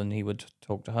more than he would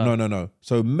talk to her. no.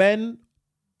 So men,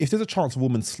 if there's a chance of a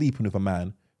woman sleeping with a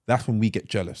man, that's when we get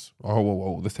jealous. Oh,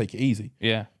 whoa, let's take it easy.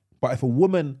 Yeah. But if a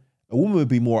woman would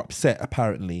be more upset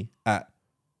apparently at,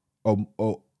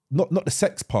 or not the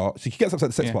sex part. She gets upset at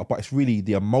the sex Yeah. part, but it's really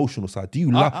the emotional side. Do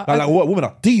you love like what women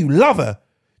are? Do you love her?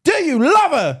 Do you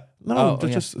love her? No,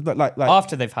 just like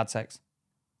After they've had sex.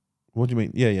 What do you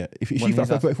mean? Yeah. If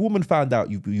a woman found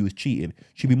out you was cheating,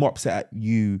 she'd be more upset at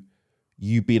you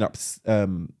being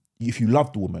if you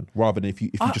loved the woman rather than if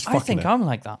you just fucking I think her. I'm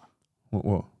like that.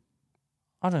 What?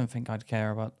 I don't think I'd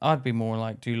care about. I'd be more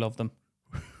like, do you love them?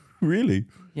 Really?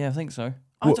 Yeah, I think so.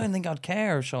 What? I don't think I'd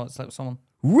care if Charlotte slept with someone.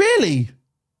 Really?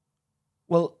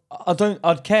 Well,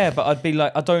 I'd care, but I'd be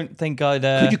like, I don't think I'd.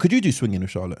 Could you do swinging with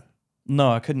Charlotte?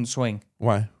 No, I couldn't swing.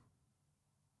 Why?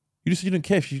 You just said you didn't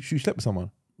care if she slept with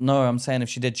someone. No, I'm saying if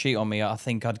she did cheat on me, I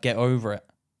think I'd get over it.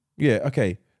 Yeah,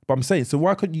 okay. But I'm saying, so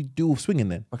why couldn't you do swinging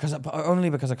then? Only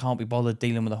because I can't be bothered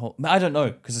dealing with the whole. I don't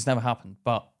know because it's never happened.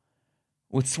 But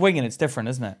with swinging, it's different,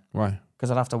 isn't it? Why?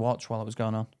 Because I'd have to watch while it was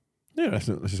going on, Yeah, that's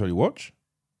not necessarily watch.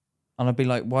 and I'd be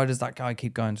like, "Why does that guy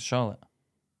keep going to Charlotte?"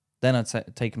 Then I'd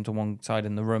take him to one side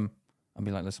in the room and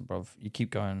be like, "Listen, bruv, you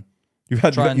keep going."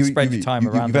 Try and spread your time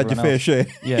around You've had your everyone fair else. share.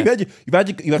 Yeah.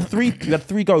 you've had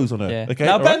three goes on her. Yeah. Okay.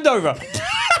 Now all bend over.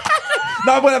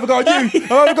 No, I haven't got you.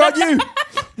 I haven't got you.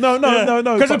 No.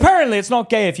 Because But- apparently it's not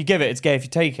gay if you give it; it's gay if you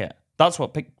take it. That's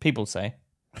what people say.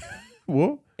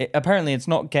 What? Apparently, it's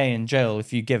not gay in jail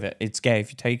if you give it; it's gay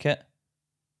if you take it.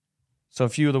 So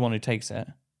if you're the one who takes it,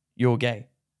 you're gay.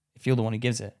 If you're the one who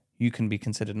gives it, you can be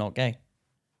considered not gay,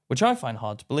 which I find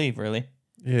hard to believe. Really,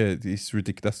 Yeah, it's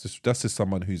ridiculous. That's just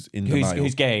someone who's in denial.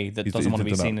 who's gay that doesn't want to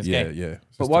be seen as gay. Yeah.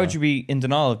 But why would you be in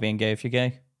denial of being gay if you're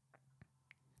gay?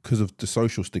 Because of the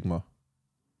social stigma.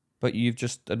 But you've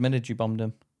just admitted you bummed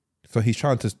him. So he's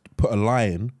trying to put a lie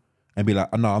in and be like,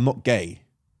 oh, no, I'm not gay.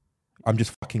 I'm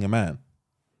just fucking a man.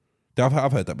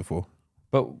 I've heard that before.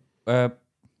 But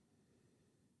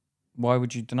why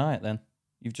would you deny it then?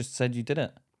 You've just said you did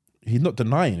it. He's not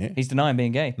denying it. He's denying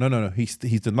being gay. No. He's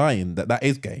denying that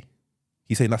is gay.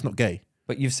 He's saying that's not gay.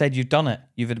 But you've said you've done it.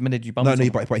 You've admitted you bumped No,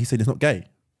 someone. but he's saying it's not gay.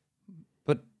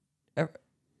 But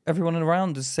everyone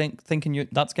around is thinking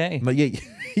that's gay. No,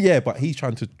 yeah, but he's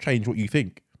trying to change what you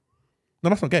think. No,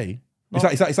 that's not gay. Well,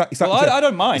 I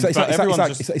don't mind. But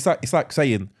everyone's just... It's like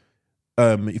saying,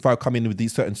 if I come in with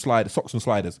these certain socks and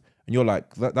sliders, and you're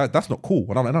like, that's not cool.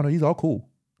 And I'm like, no, these are cool.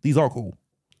 These are cool.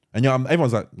 And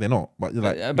everyone's like, they're not. But you're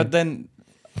like, but then,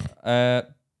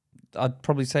 I'd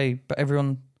probably say, but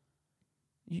everyone,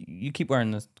 you keep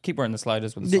wearing the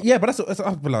sliders with the socks. Yeah, but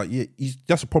I'd be like,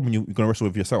 that's a problem you're gonna wrestle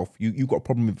with yourself. You've got a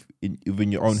problem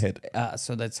within your own head.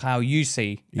 So that's how you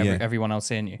see everyone else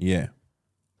seeing you. Yeah.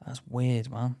 That's weird,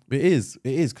 man. It is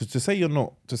because to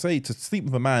sleep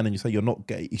with a man and you say you're not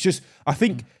gay, it's just I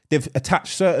think they've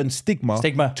attached certain stigma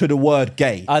to the word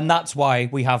gay, And that's why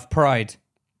we have pride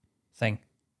thing,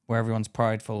 where everyone's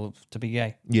prideful to be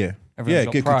gay. Yeah,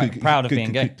 Everyone's got proud of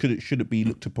being gay. Should it be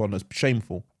looked upon as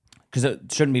shameful? Because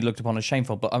it shouldn't be looked upon as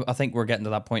shameful. But I think we're getting to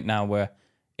that point now where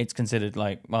it's considered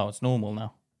like, well, it's normal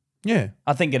now. Yeah,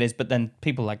 I think it is. But then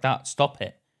people like that stop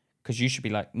it. Because you should be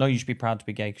like, no, you should be proud to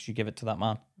be gay because you give it to that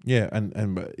man. yeah,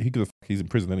 and but he's in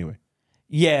prison anyway.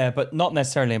 Yeah, but not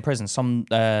necessarily in prison. Some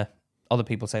other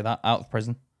people say that out of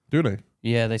prison. Do they?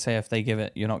 Yeah, they say if they give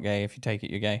it, you're not gay. If you take it,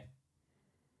 you're gay.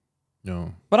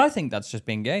 No, But I think that's just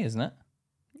being gay, isn't it?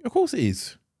 of course it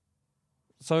is.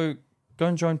 So go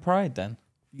and join Pride then.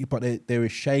 Yeah, but they're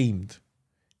ashamed.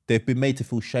 They've been made to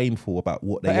feel shameful about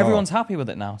what they But are. everyone's happy with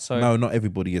it now. So No, not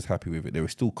everybody is happy with it. There are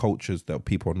still cultures that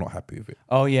people are not happy with it.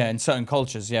 Oh yeah, in certain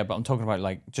cultures, yeah. But I'm talking about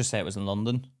like, just say it was in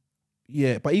London.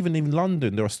 Yeah, but even in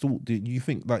London, there are still. Do you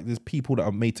think like there's people that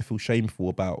are made to feel shameful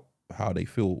about how they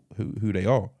feel, who they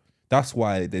are? That's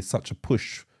why there's such a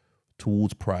push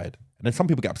towards pride. And then some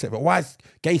people get upset about why is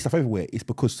gay stuff everywhere? It's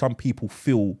because some people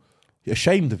feel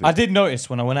ashamed of it. I did notice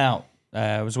when I went out,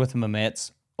 I was with my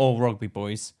mates, all rugby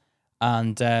boys,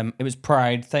 and it was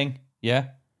Pride thing. Yeah,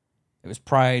 it was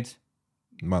Pride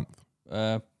month.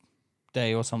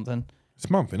 Day or something. It's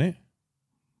a month, isn't it?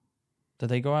 Did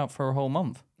they go out for a whole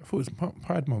month? I thought it was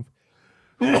Pride month.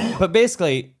 But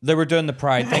basically, they were doing the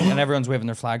Pride thing, and everyone's waving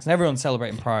their flags, and everyone's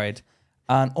celebrating Pride.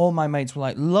 And all my mates were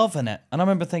like loving it. And I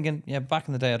remember thinking, yeah, back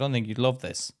in the day, I don't think you'd love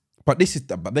this. But this is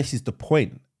the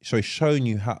point. So it's showing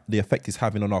you how the effect it's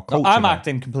having on our culture. I'm now.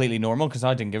 acting completely normal because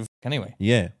I didn't give a fuck anyway.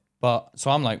 Yeah. But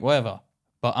so I'm like, whatever.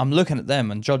 But I'm looking at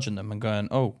them and judging them and going,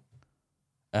 oh,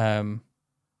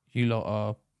 you lot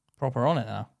are proper on it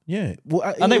now. Yeah.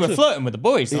 Well, And they were flirting with the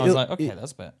boys. And I was like, okay,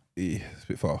 that's a bit. Yeah, it's a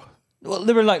bit far. Well,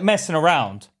 they were like messing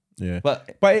around. Yeah.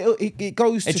 But it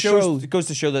goes to show. It goes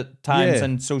to show that times Yeah.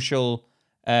 and social,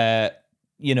 the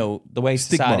way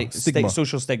Stigma.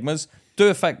 social stigmas do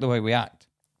affect the way we act.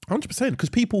 100%, because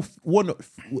people want.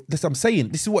 This I'm saying.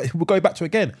 This is what we're going back to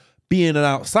again. Being an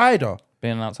outsider.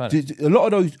 Being an outsider. A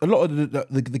lot of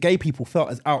the gay people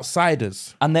felt as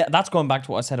outsiders. And that's going back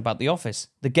to what I said about The Office.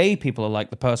 The gay people are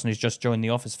like the person who's just joined The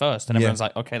Office first. And everyone's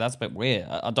like, okay, that's a bit weird.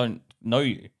 I don't know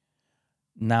you.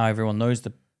 Now everyone knows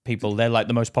the people. They're like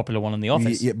the most popular one in The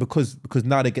Office. Yeah, because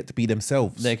now they get to be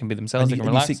themselves. They can be themselves. They can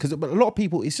relax. Because a lot of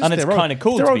people, it's just And it's their own- kinda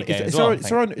cool it's their to own- be gay it's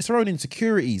as well, it's their own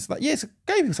insecurities. Like, yes,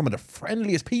 gay people are some of the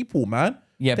friendliest people, man.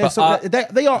 Yeah, They're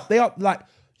but they are like.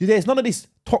 There's none of this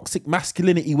toxic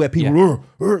masculinity where people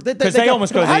Because they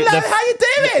almost go, hello, how you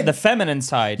doing? The feminine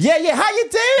side. Yeah, how you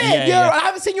doing? Yeah. I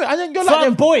haven't seen you. And then you're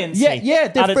like Flamboyancy yeah,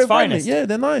 they're at its friendly. finest. Yeah,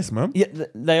 they're nice, man. Yeah,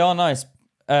 they are nice.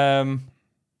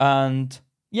 And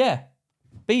yeah,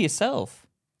 be yourself.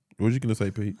 What was you gonna say,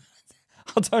 Pete?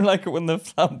 I don't like it when they're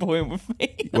flamboyant with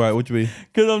me. Right, what do you mean?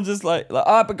 Because I'm just like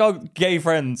I've got gay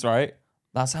friends, right?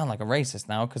 That sound like a racist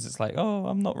now because it's like, oh,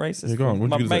 I'm not racist. Yeah, go on. What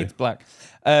My you gonna mate's black.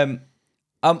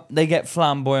 They get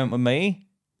flamboyant with me,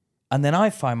 and then I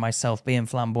find myself being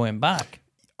flamboyant back.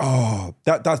 Oh,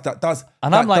 that does. And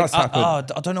that I'm like, does happen. I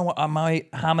don't know what. Am I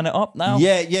hamming it up now?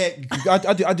 Yeah.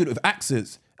 I do it with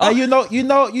accents. You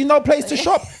know, place to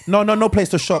shop. No place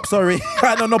to shop. Sorry,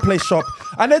 no place shop.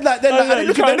 And then they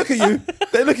look at you.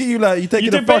 They look at you like you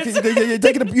taking a fucking.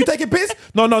 You taking piss?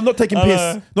 No, not taking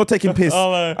piss. Not taking piss.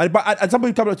 And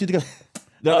somebody come up to you to go.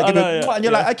 And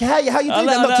you're like, okay, how you doing?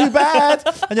 Not too bad.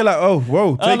 And you're like, oh,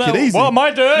 whoa, take it easy. What am I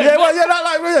doing? Yeah, well, you're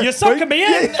like You're sucking me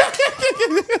in.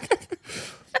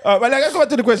 Well, let's go back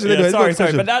to the question. Anyway. Sorry,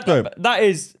 but that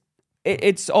is,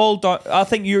 it's all done. I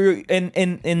think you're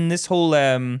in this whole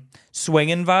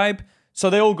swinging vibe. So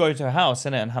they all go to a house,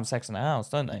 innit, and have sex in a house,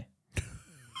 don't they?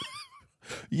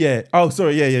 Yeah. Oh,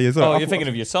 sorry. Yeah. Sorry. Oh, you're thinking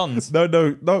of your sons. No. In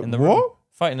the What? room.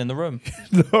 Fighting in the room.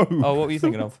 No. Oh, what were you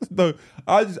thinking of? No,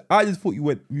 I just thought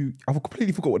I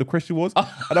completely forgot what the question was, and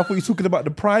I thought you were talking about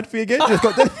the pride thing again.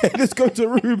 Just go to a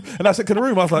room, and I said to the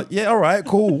room, I was like, yeah, all right,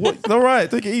 cool, all right,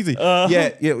 take it easy. Yeah.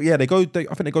 They go. I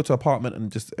think they go to an apartment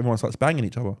and just everyone starts banging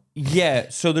each other. Yeah.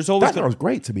 So there's always. That sounds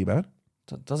great to me, man.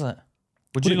 Does it?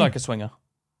 Would you like a swinger?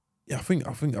 Yeah, I think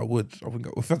I would. I think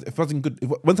if I was in good,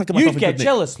 once I get myself You'd in get good nick-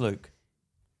 jealous, Luke.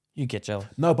 You get jealous.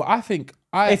 No, but I think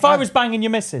If I was banging your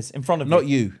missus in front of not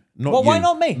you. you. Not Well, you. why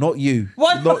not me? Not you.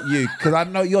 Why Not you. Because I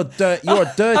know you're dirty. You're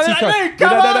a dirty. I mean, cunt. Luke,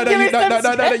 come on, give me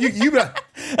some No. You be like.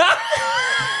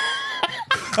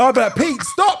 I'll be like, Pete,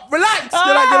 stop, relax.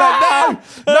 You're like,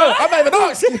 no, I'm not even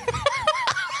asking.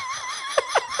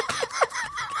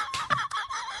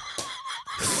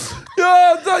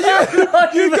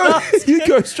 You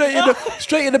go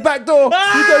straight in the back door. You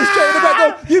go straight in the back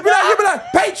door. You be like,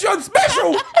 Patreon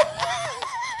special.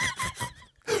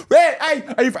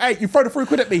 Hey, you throw the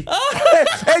 £3 at me. Hey,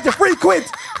 the £3.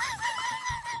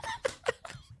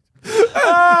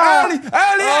 Early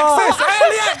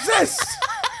access.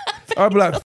 I'm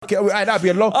like, that'd be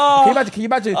a long. Can you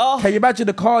imagine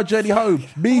the car journey home?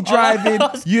 Me driving,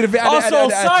 you the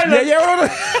silent. Yeah.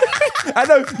 I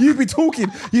know you'd be talking.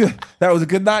 That was a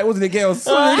good night, wasn't it, girls?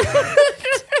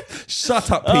 Shut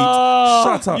up, Pete.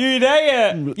 Shut up. You'd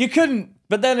hate it. You couldn't.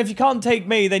 But then if you can't take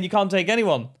me, then you can't take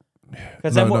anyone.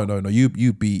 No.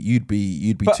 You'd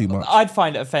be too much. I'd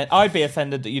find it I'd be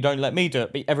offended that you don't let me do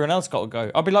it, but everyone else got to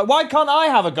go. I'd be like, why can't I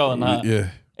have a go on that? Yeah.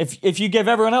 If you give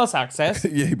everyone else access,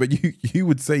 yeah, but you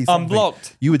would say something.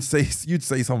 Unblocked. You'd say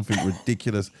something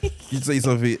ridiculous. You'd say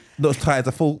something not as tight as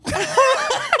a fool.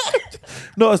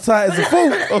 Not as tight as a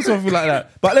fool or something like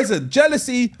that. But listen,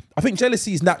 jealousy. I think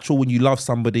jealousy is natural when you love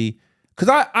somebody.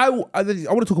 Because I want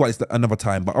to talk about this another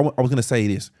time. But I was going to say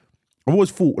this. I've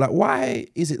always thought, like, why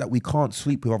is it that we can't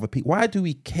sleep with other people? Why do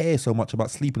we care so much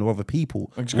about sleeping with other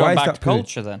people? It's going back to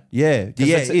culture then. Yeah,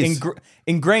 it's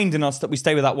ingrained in us that we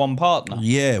stay with that one partner.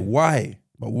 Yeah, why?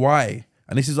 But why?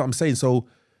 And this is what I'm saying. So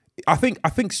I think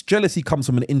jealousy comes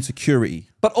from an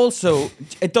insecurity. But also,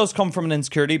 it does come from an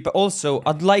insecurity. But also,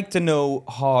 I'd like to know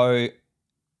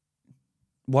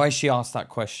why she asked that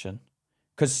question.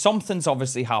 Because something's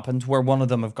obviously happened where one of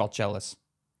them have got jealous.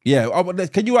 Yeah,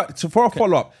 can you for a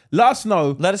follow up? Let us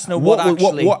know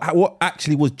what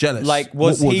actually was jealous. Like,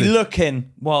 was he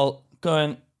looking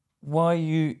going? Why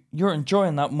you're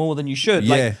enjoying that more than you should?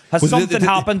 Yeah, like, has something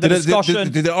happened? The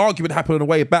discussion. Did the argument happen on the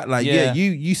way back? Like,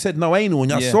 you said no anal,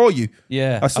 and I saw you.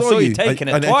 Yeah, I saw you taking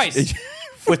it twice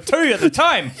with 2 at the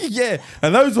time. Yeah,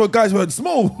 and those were guys weren't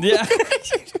small. Yeah.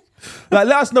 Like,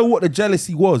 let us know what the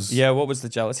jealousy was. Yeah, what was the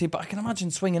jealousy? But I can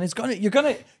imagine swinging.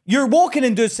 You're walking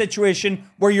into a situation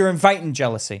where you're inviting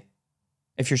jealousy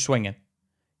if you're swinging.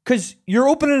 Because you're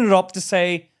opening it up to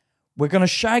say, we're going to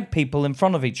shag people in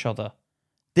front of each other.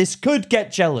 This could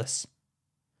get jealous.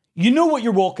 You know what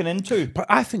you're walking into. But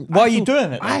I think... Why are you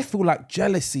doing it? I feel like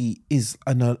jealousy is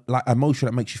an emotion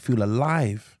that makes you feel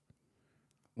alive.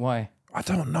 Why? I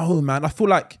don't know, man. I feel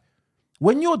like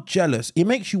when you're jealous, it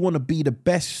makes you want to be the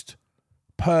best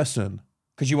person.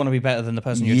 Because you want to be better than the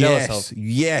person you're jealous of.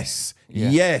 Yes.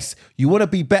 You want to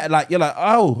be better. Like, you're like,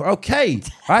 oh, okay.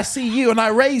 I see you and I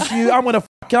raised you. I'm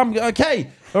okay.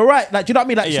 All right. Like, do you know what I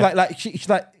mean? Like, she's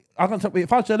like, I'm gonna talk,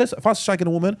 if I was jealous, if I was shagging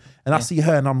a woman and I see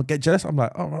her and I'm gonna get jealous, I'm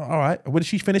like, oh, all right. When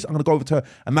she's finished, I'm gonna go over to her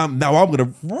and now I'm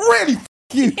gonna really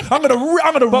you. I'm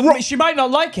gonna but she might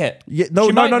not like it. Yeah, no.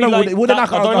 Like, I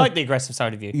don't like the aggressive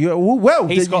side of you. Yeah, well,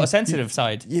 he's got a sensitive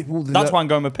side. Yeah, that's why I'm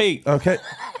going with Pete. Okay.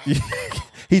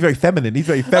 He's very feminine. And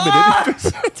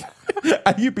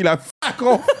you'd be like, fuck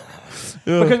off.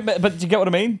 But do you get what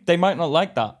I mean? They might not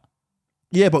like that.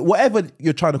 Yeah, but whatever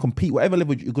you're trying to compete, whatever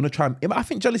level you're going to try. I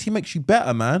think jealousy makes you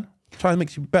better, man. Try and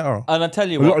makes you better. And I tell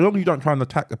you what. As long as you don't try and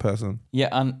attack the person. Yeah,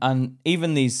 and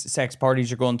even these sex parties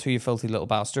you're going to, you filthy little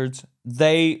bastards,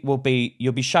 you'll be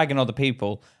shagging other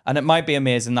people. And it might be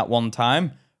amazing that one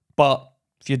time, but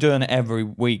if you're doing it every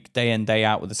week, day in, day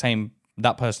out with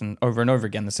that person over and over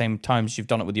again, the same times you've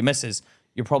done it with your missus,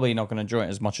 you're probably not going to enjoy it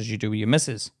as much as you do with your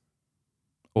missus.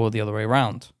 Or the other way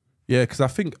around. Yeah, because I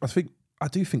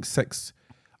do think sex...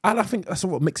 And I think that's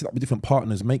what mixing up with different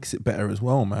partners makes it better as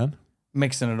well, man.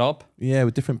 Mixing it up? Yeah,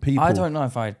 with different people. I don't know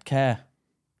if I'd care.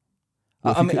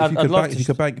 Well, I'd love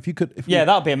to. Yeah,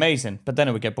 that'd be amazing. But then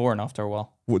it would get boring after a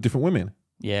while. What, different women?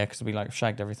 Yeah, because it'd be like, I've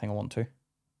shagged everything I want to.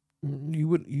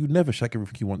 You never shag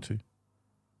everything you want to.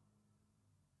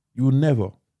 You will never.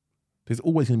 There's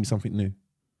always going to be something new.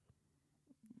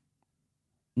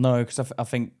 No, because I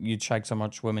think you'd shag so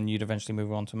much women, you'd eventually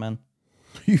move on to men.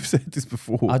 You've said this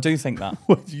before. I do think that.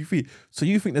 What do you think? So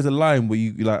you think there's a line where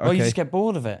you're like, okay. Well, you just get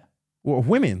bored of it. What, of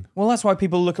women? Well, that's why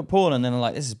people look at porn and then they're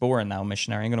like, this is boring now,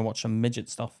 missionary. I'm going to watch some midget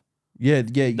stuff. Yeah.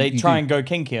 They try and go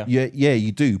kinkier. Yeah,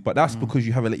 you do. But that's because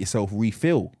you haven't let yourself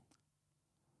refill.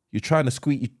 You're trying to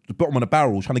squeeze the bottom of the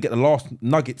barrel, trying to get the last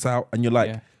nuggets out, and you're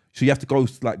like, so you have to go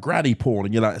like granny porn,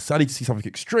 and you're like, so I need to see something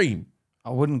extreme. I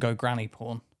wouldn't go granny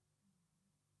porn.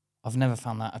 I've never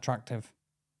found that attractive.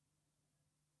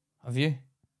 Have you?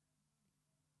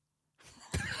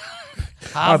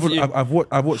 I've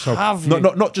watched some,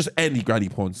 not just any granny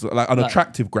porn, so like an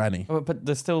attractive granny. But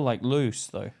they're still like loose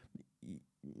though.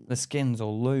 The skin's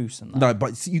all loose and that. No,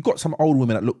 but you got some old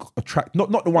women that look attractive.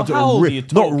 Not the ones that are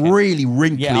not really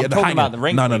wrinkly. Yeah, I'm talking about the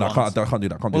wrinkly No, ones. I can't do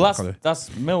that. That's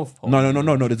MILF porn.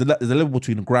 No. There's a level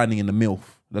between the granny and the MILF.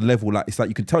 The level, like, it's like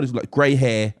you can tell there's like grey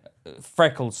hair,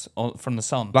 freckles from the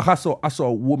sun. Like I saw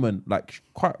a woman, like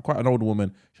quite an older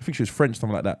woman. I think she was French,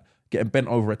 something like that, getting bent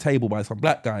over a table by some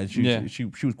black guy. And she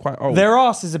was quite old. Their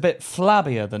ass is a bit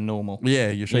flabbier than normal. Yeah,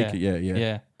 you shake it. Yeah.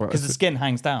 Yeah, But because the skin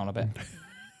hangs down a bit,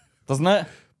 doesn't it?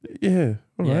 yeah,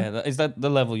 all right. Yeah, is that the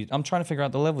level? I'm trying to figure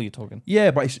out the level you're talking. Yeah,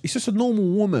 but it's just a normal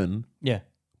woman, Yeah,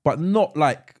 but not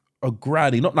like a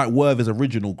granny, not like Werther's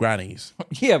original grannies.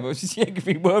 yeah, but it could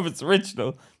be Werther's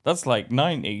original. That's like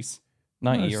 90s,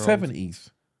 90-year-old.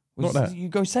 70s. Not that. You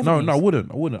go 70s? No, I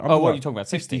wouldn't. Oh, what are you talking about?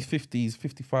 60s, 50s,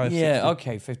 55, Yeah, 60.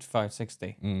 okay, 55,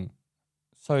 60.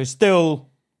 So still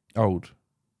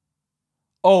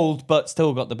Old. but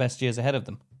still got the best years ahead of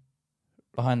them,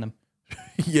 behind them.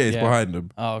 Yeah, it's Yeah. behind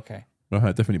them. Oh, okay.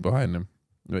 Definitely behind them.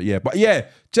 But yeah,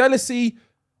 jealousy.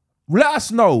 Let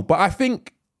us know. But I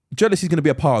think jealousy is going to be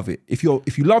a part of it. If you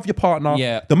love your partner,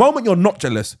 Yeah. the moment you're not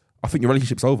jealous, I think your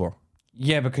relationship's over.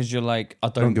 Yeah, because you're like, I I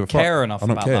don't give a care fuck. enough I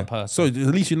don't about care. that person. So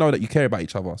at least you know that you care about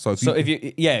each other. So if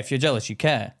you're jealous, you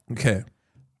care. you care.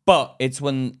 But it's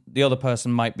when the other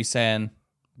person might be saying,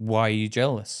 "Why are you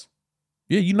jealous?"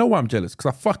 Yeah, you know why I'm jealous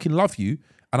because I fucking love you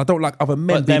and I don't like other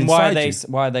men But being then why are inside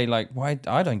you. why are they like, why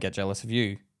I don't get jealous of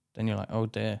you? Then you're like, oh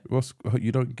dear.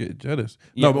 You don't get jealous.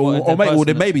 Yeah, No, but, what if or the person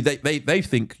then is- maybe they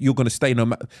think you're going to stay no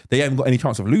matter. They haven't got any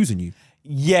chance of losing you.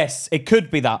 Yes, it could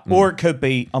be that, or it could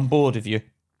be I'm bored of you.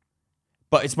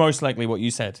 But it's most likely what you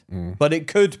said. But it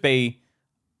could be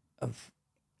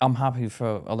I'm happy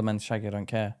for other men to shag you, I don't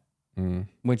care.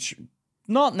 Which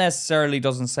not necessarily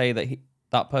doesn't say that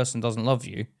that person doesn't love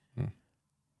you,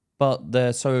 but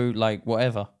they're so like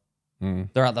whatever.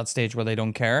 They're at that stage where they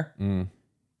don't care,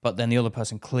 but then the other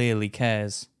person clearly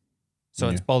cares. So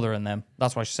it's bothering them.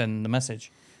 That's why she's sending the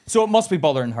message. So it must be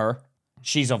bothering her.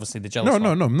 She's obviously the jealous one.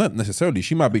 No, not necessarily.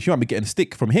 She might be getting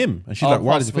stick from him, and she's like,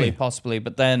 "Why does it Possibly.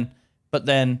 But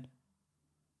then,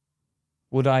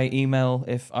 would I email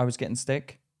if I was getting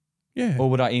stick, Yeah, or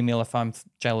would I email if I'm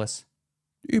jealous?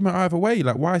 you might either way.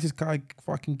 Like, why is this guy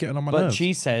fucking getting on my But nerves?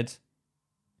 she said,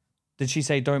 did she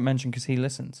say don't mention because he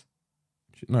listens?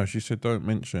 No, she said don't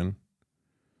mention.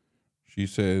 She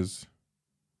says,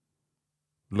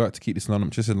 "I'd like to keep this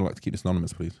anonymous." She said, "I'd like to keep this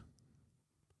anonymous, please."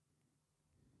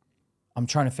 I'm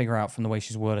trying to figure out from the way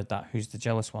she's worded that who's the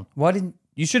jealous one. Why didn't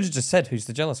you should have just said who's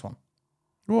the jealous one?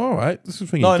 Well, all right. This is the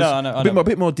thing. No, Just I know. A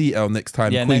bit more detail next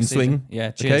time. Yeah, Queen next swing. season.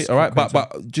 Yeah, cheers. Okay, all right. Queen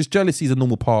But just jealousy is a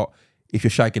normal part if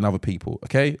you're shagging other people.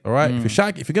 Okay, all right.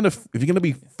 If you're gonna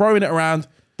be throwing it around,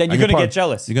 Then and you're gonna part- get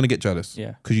jealous. You're gonna get jealous.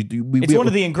 Yeah. because you do. It's one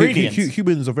of the ingredients.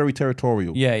 Humans are very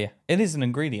territorial. Yeah. It is an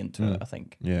ingredient to it, I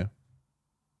think. Yeah.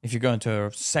 If you're going to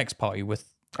a sex party with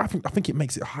I think it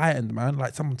makes it high end, man.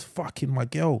 Like someone's fucking my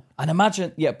girl. and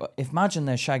imagine they're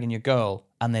shagging your girl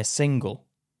and they're single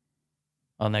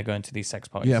and they're going to these sex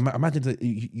parties. Yeah, imagine that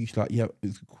you like, yeah,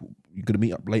 you're gonna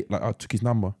meet up late. Like I took his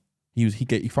number. He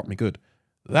fucked me good.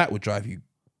 That would drive you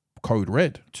code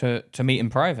red. To meet in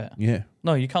private. Yeah.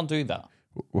 No, you can't do that.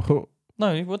 What?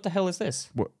 No, what the hell is this?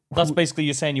 What? That's basically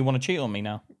you saying you want to cheat on me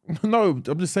now. No,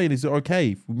 I'm just saying, is it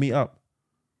okay if we meet up?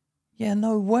 Yeah,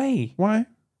 no way. Why?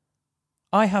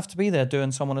 I have to be there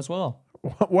doing someone as well.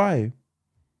 Why?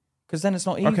 Because then it's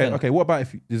not even. Okay. What about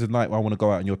if there's a night where I want to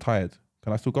go out and you're tired?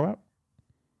 Can I still go out?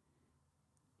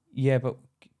 Yeah, but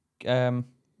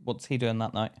what's he doing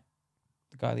that night?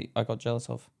 The guy that I got jealous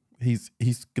of. He's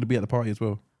gonna be at the party as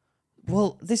well.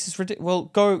 Well, this is ridiculous. Well,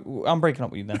 go. I'm breaking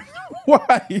up with you then.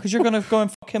 Why? Because you're going to go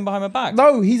and fuck him behind my back.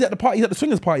 No, he's at the party. He's at the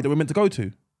swingers party that we're meant to go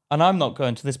to. And I'm not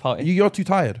going to this party. You're too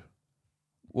tired.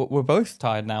 We're both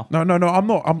tired now. No, I'm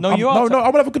not. You are No, I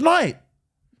want to have a good night.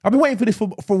 I've been waiting for this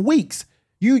for weeks.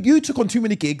 You took on too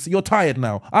many gigs. You're tired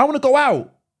now. I want to go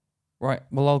out. Right.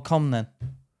 Well, I'll come then.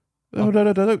 No,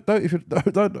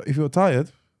 don't. If you're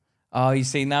tired. Oh, you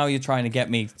see, now you're trying to get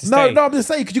me to No, stay. I'm just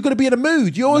saying because you're gonna be in a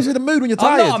mood. You're always in a mood when you're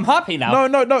I'm tired. not. I'm happy now.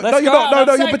 No, Let's you're go not. out No, and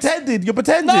have you're sex. pretending. You're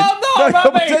pretending. No, I'm not, you're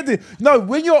Robbie. pretending. No,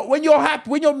 when you're happy,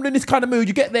 when you're in this kind of mood,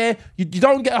 you get there. You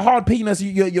don't get a hard penis.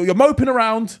 You're moping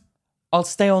around. I'll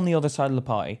stay on the other side of the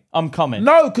party. I'm coming.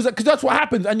 No, because that's what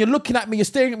happens. And you're looking at me. You're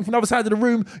staring at me from the other side of the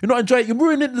room. You're not enjoying it. You're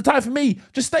ruining the time for me.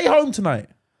 Just stay home tonight.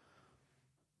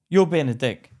 You're being a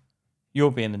dick.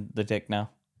 You're being the dick now.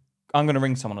 I'm going to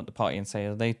ring someone at the party and say,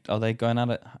 are they going at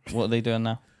it? What are they doing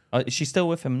now? Is she still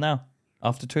with him now?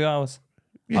 After 2 hours?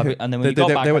 Yeah. And then when you got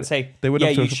back, I'd say, they went yeah,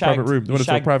 up to you a private room. They went up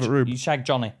to a private room. You shagged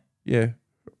Johnny. Yeah.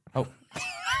 Oh.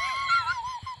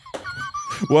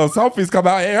 Well, something's come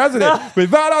out here, hasn't it? We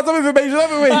found out some information,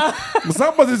 haven't we?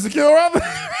 Someone's insecure, haven't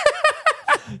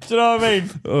Do you know what I mean?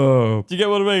 Oh. Do you get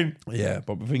what I mean? Yeah,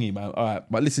 but thingy, man. All right,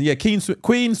 but listen, yeah,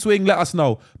 Queen swing. Let us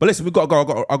know. But listen, we got to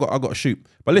go. I got to shoot.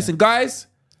 But listen, guys,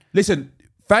 listen.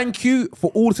 Thank you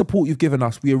for all the support you've given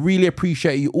us. We really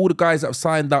appreciate you. All the guys that have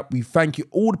signed up, we thank you.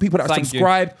 All the people that have Thank you.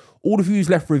 subscribed, all of you who's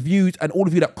left reviews, and all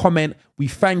of you that comment, we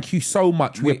thank you so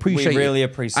much. We appreciate it. We really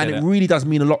appreciate it. And it really does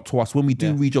mean a lot to us when we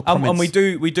do read your comments.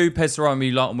 And we do piss around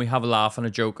a lot, and we have a laugh and a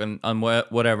joke and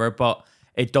whatever, but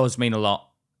it does mean a lot.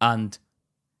 And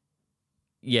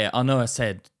yeah, I know I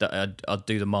said that I'd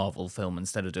do the Marvel film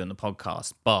instead of doing the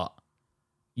podcast, but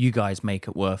you guys make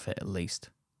it worth it at least.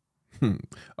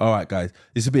 All right, guys.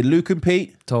 This has been Luke and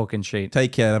Pete. Talking shit.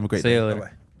 Take care and have a great See day. you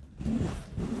later.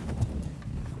 Bye-bye.